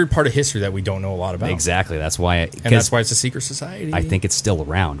weird part of history that we don't know a lot about. Exactly. That's why. That's why it's a secret society. I think it's still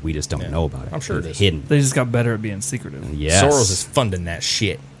around. We just don't know about it. I'm sure it is. Hidden. They just got better at being secretive. Yes. Soros is funding that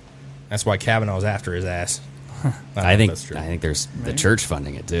shit. That's why Kavanaugh's after his ass. I think there's the church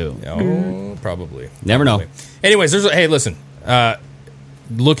funding it too. Oh, probably. Never know. Anyways, hey, listen.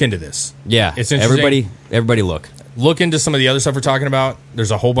 Look into this. Yeah. It's interesting. Everybody look. Look into some of the other stuff we're talking about.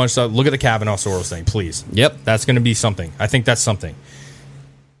 There's a whole bunch of stuff. Look at the Kavanaugh Soros thing, please. Yep. That's going to be something. I think that's something.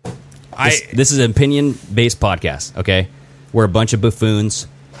 This is an opinion-based podcast, okay? We're a bunch of buffoons,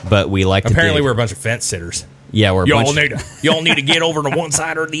 but we like to Apparently we're a bunch of fence sitters. Yeah, we're y'all need to get over to one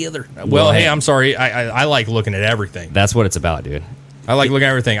side or the other. Well, hey, I'm sorry. I like looking at everything. That's what it's about, dude. I like looking at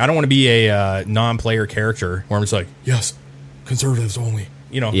everything. I don't want to be a non-player character where I'm just like, yes, conservatives only.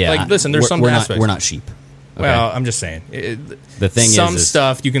 Listen, there's some aspects. We're not sheep. Okay. Well, I'm just saying. The thing some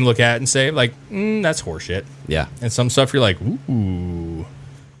stuff you can look at and say, that's horseshit. Yeah. And some stuff you're like, ooh.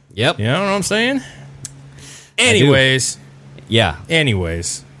 Yep. You know what I'm saying? Anyways. Yeah.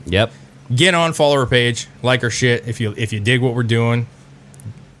 Anyways. Yep. Get on, follow our page, like our shit. If you dig what we're doing,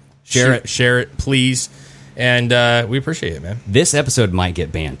 share it, please. And we appreciate it, man. This episode might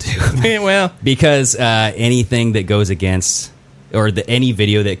get banned too. Well, because anything that goes against, or any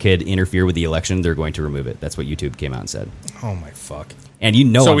video that could interfere with the election, they're going to remove it. That's what YouTube came out and said. Oh my fuck! And you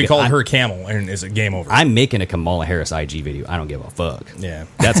know, so we called her camel, and is it game over? I'm making a Kamala Harris IG video. I don't give a fuck. Yeah,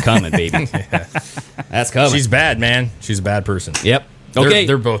 that's coming, baby. Yeah. That's coming. She's bad, man. She's a bad person. Yep. Okay,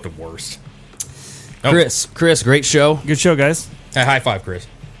 they're both the worst. Chris, great show. Good show, guys. High five, Chris.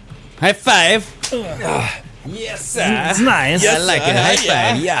 High five. Yes, sir. It's nice. Yes, I like it. High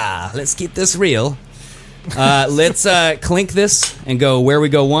five. Yeah. Let's keep this real. Let's clink this and go where we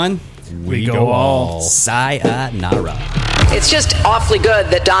go one. We go all. Sayonara. It's just awfully good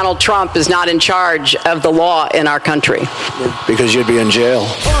that Donald Trump is not in charge of the law in our country. Because you'd be in jail.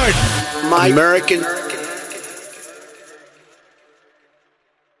 My American.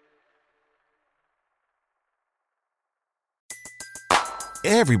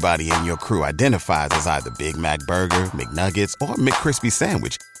 Everybody in your crew identifies as either Big Mac Burger, McNuggets, or McCrispy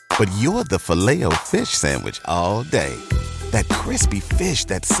Sandwich. But you're the Filet-O-Fish Sandwich all day. That crispy fish,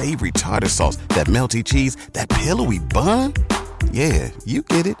 that savory tartar sauce, that melty cheese, that pillowy bun. Yeah, you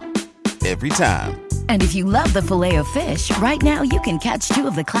get it. Every time. And if you love the Filet-O-Fish, right now you can catch 2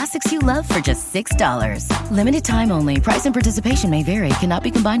 of the classics you love for just $6. Limited time only. Price and participation may vary. Cannot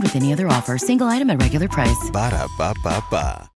be combined with any other offer. Single item at regular price. Ba-da-ba-ba-ba.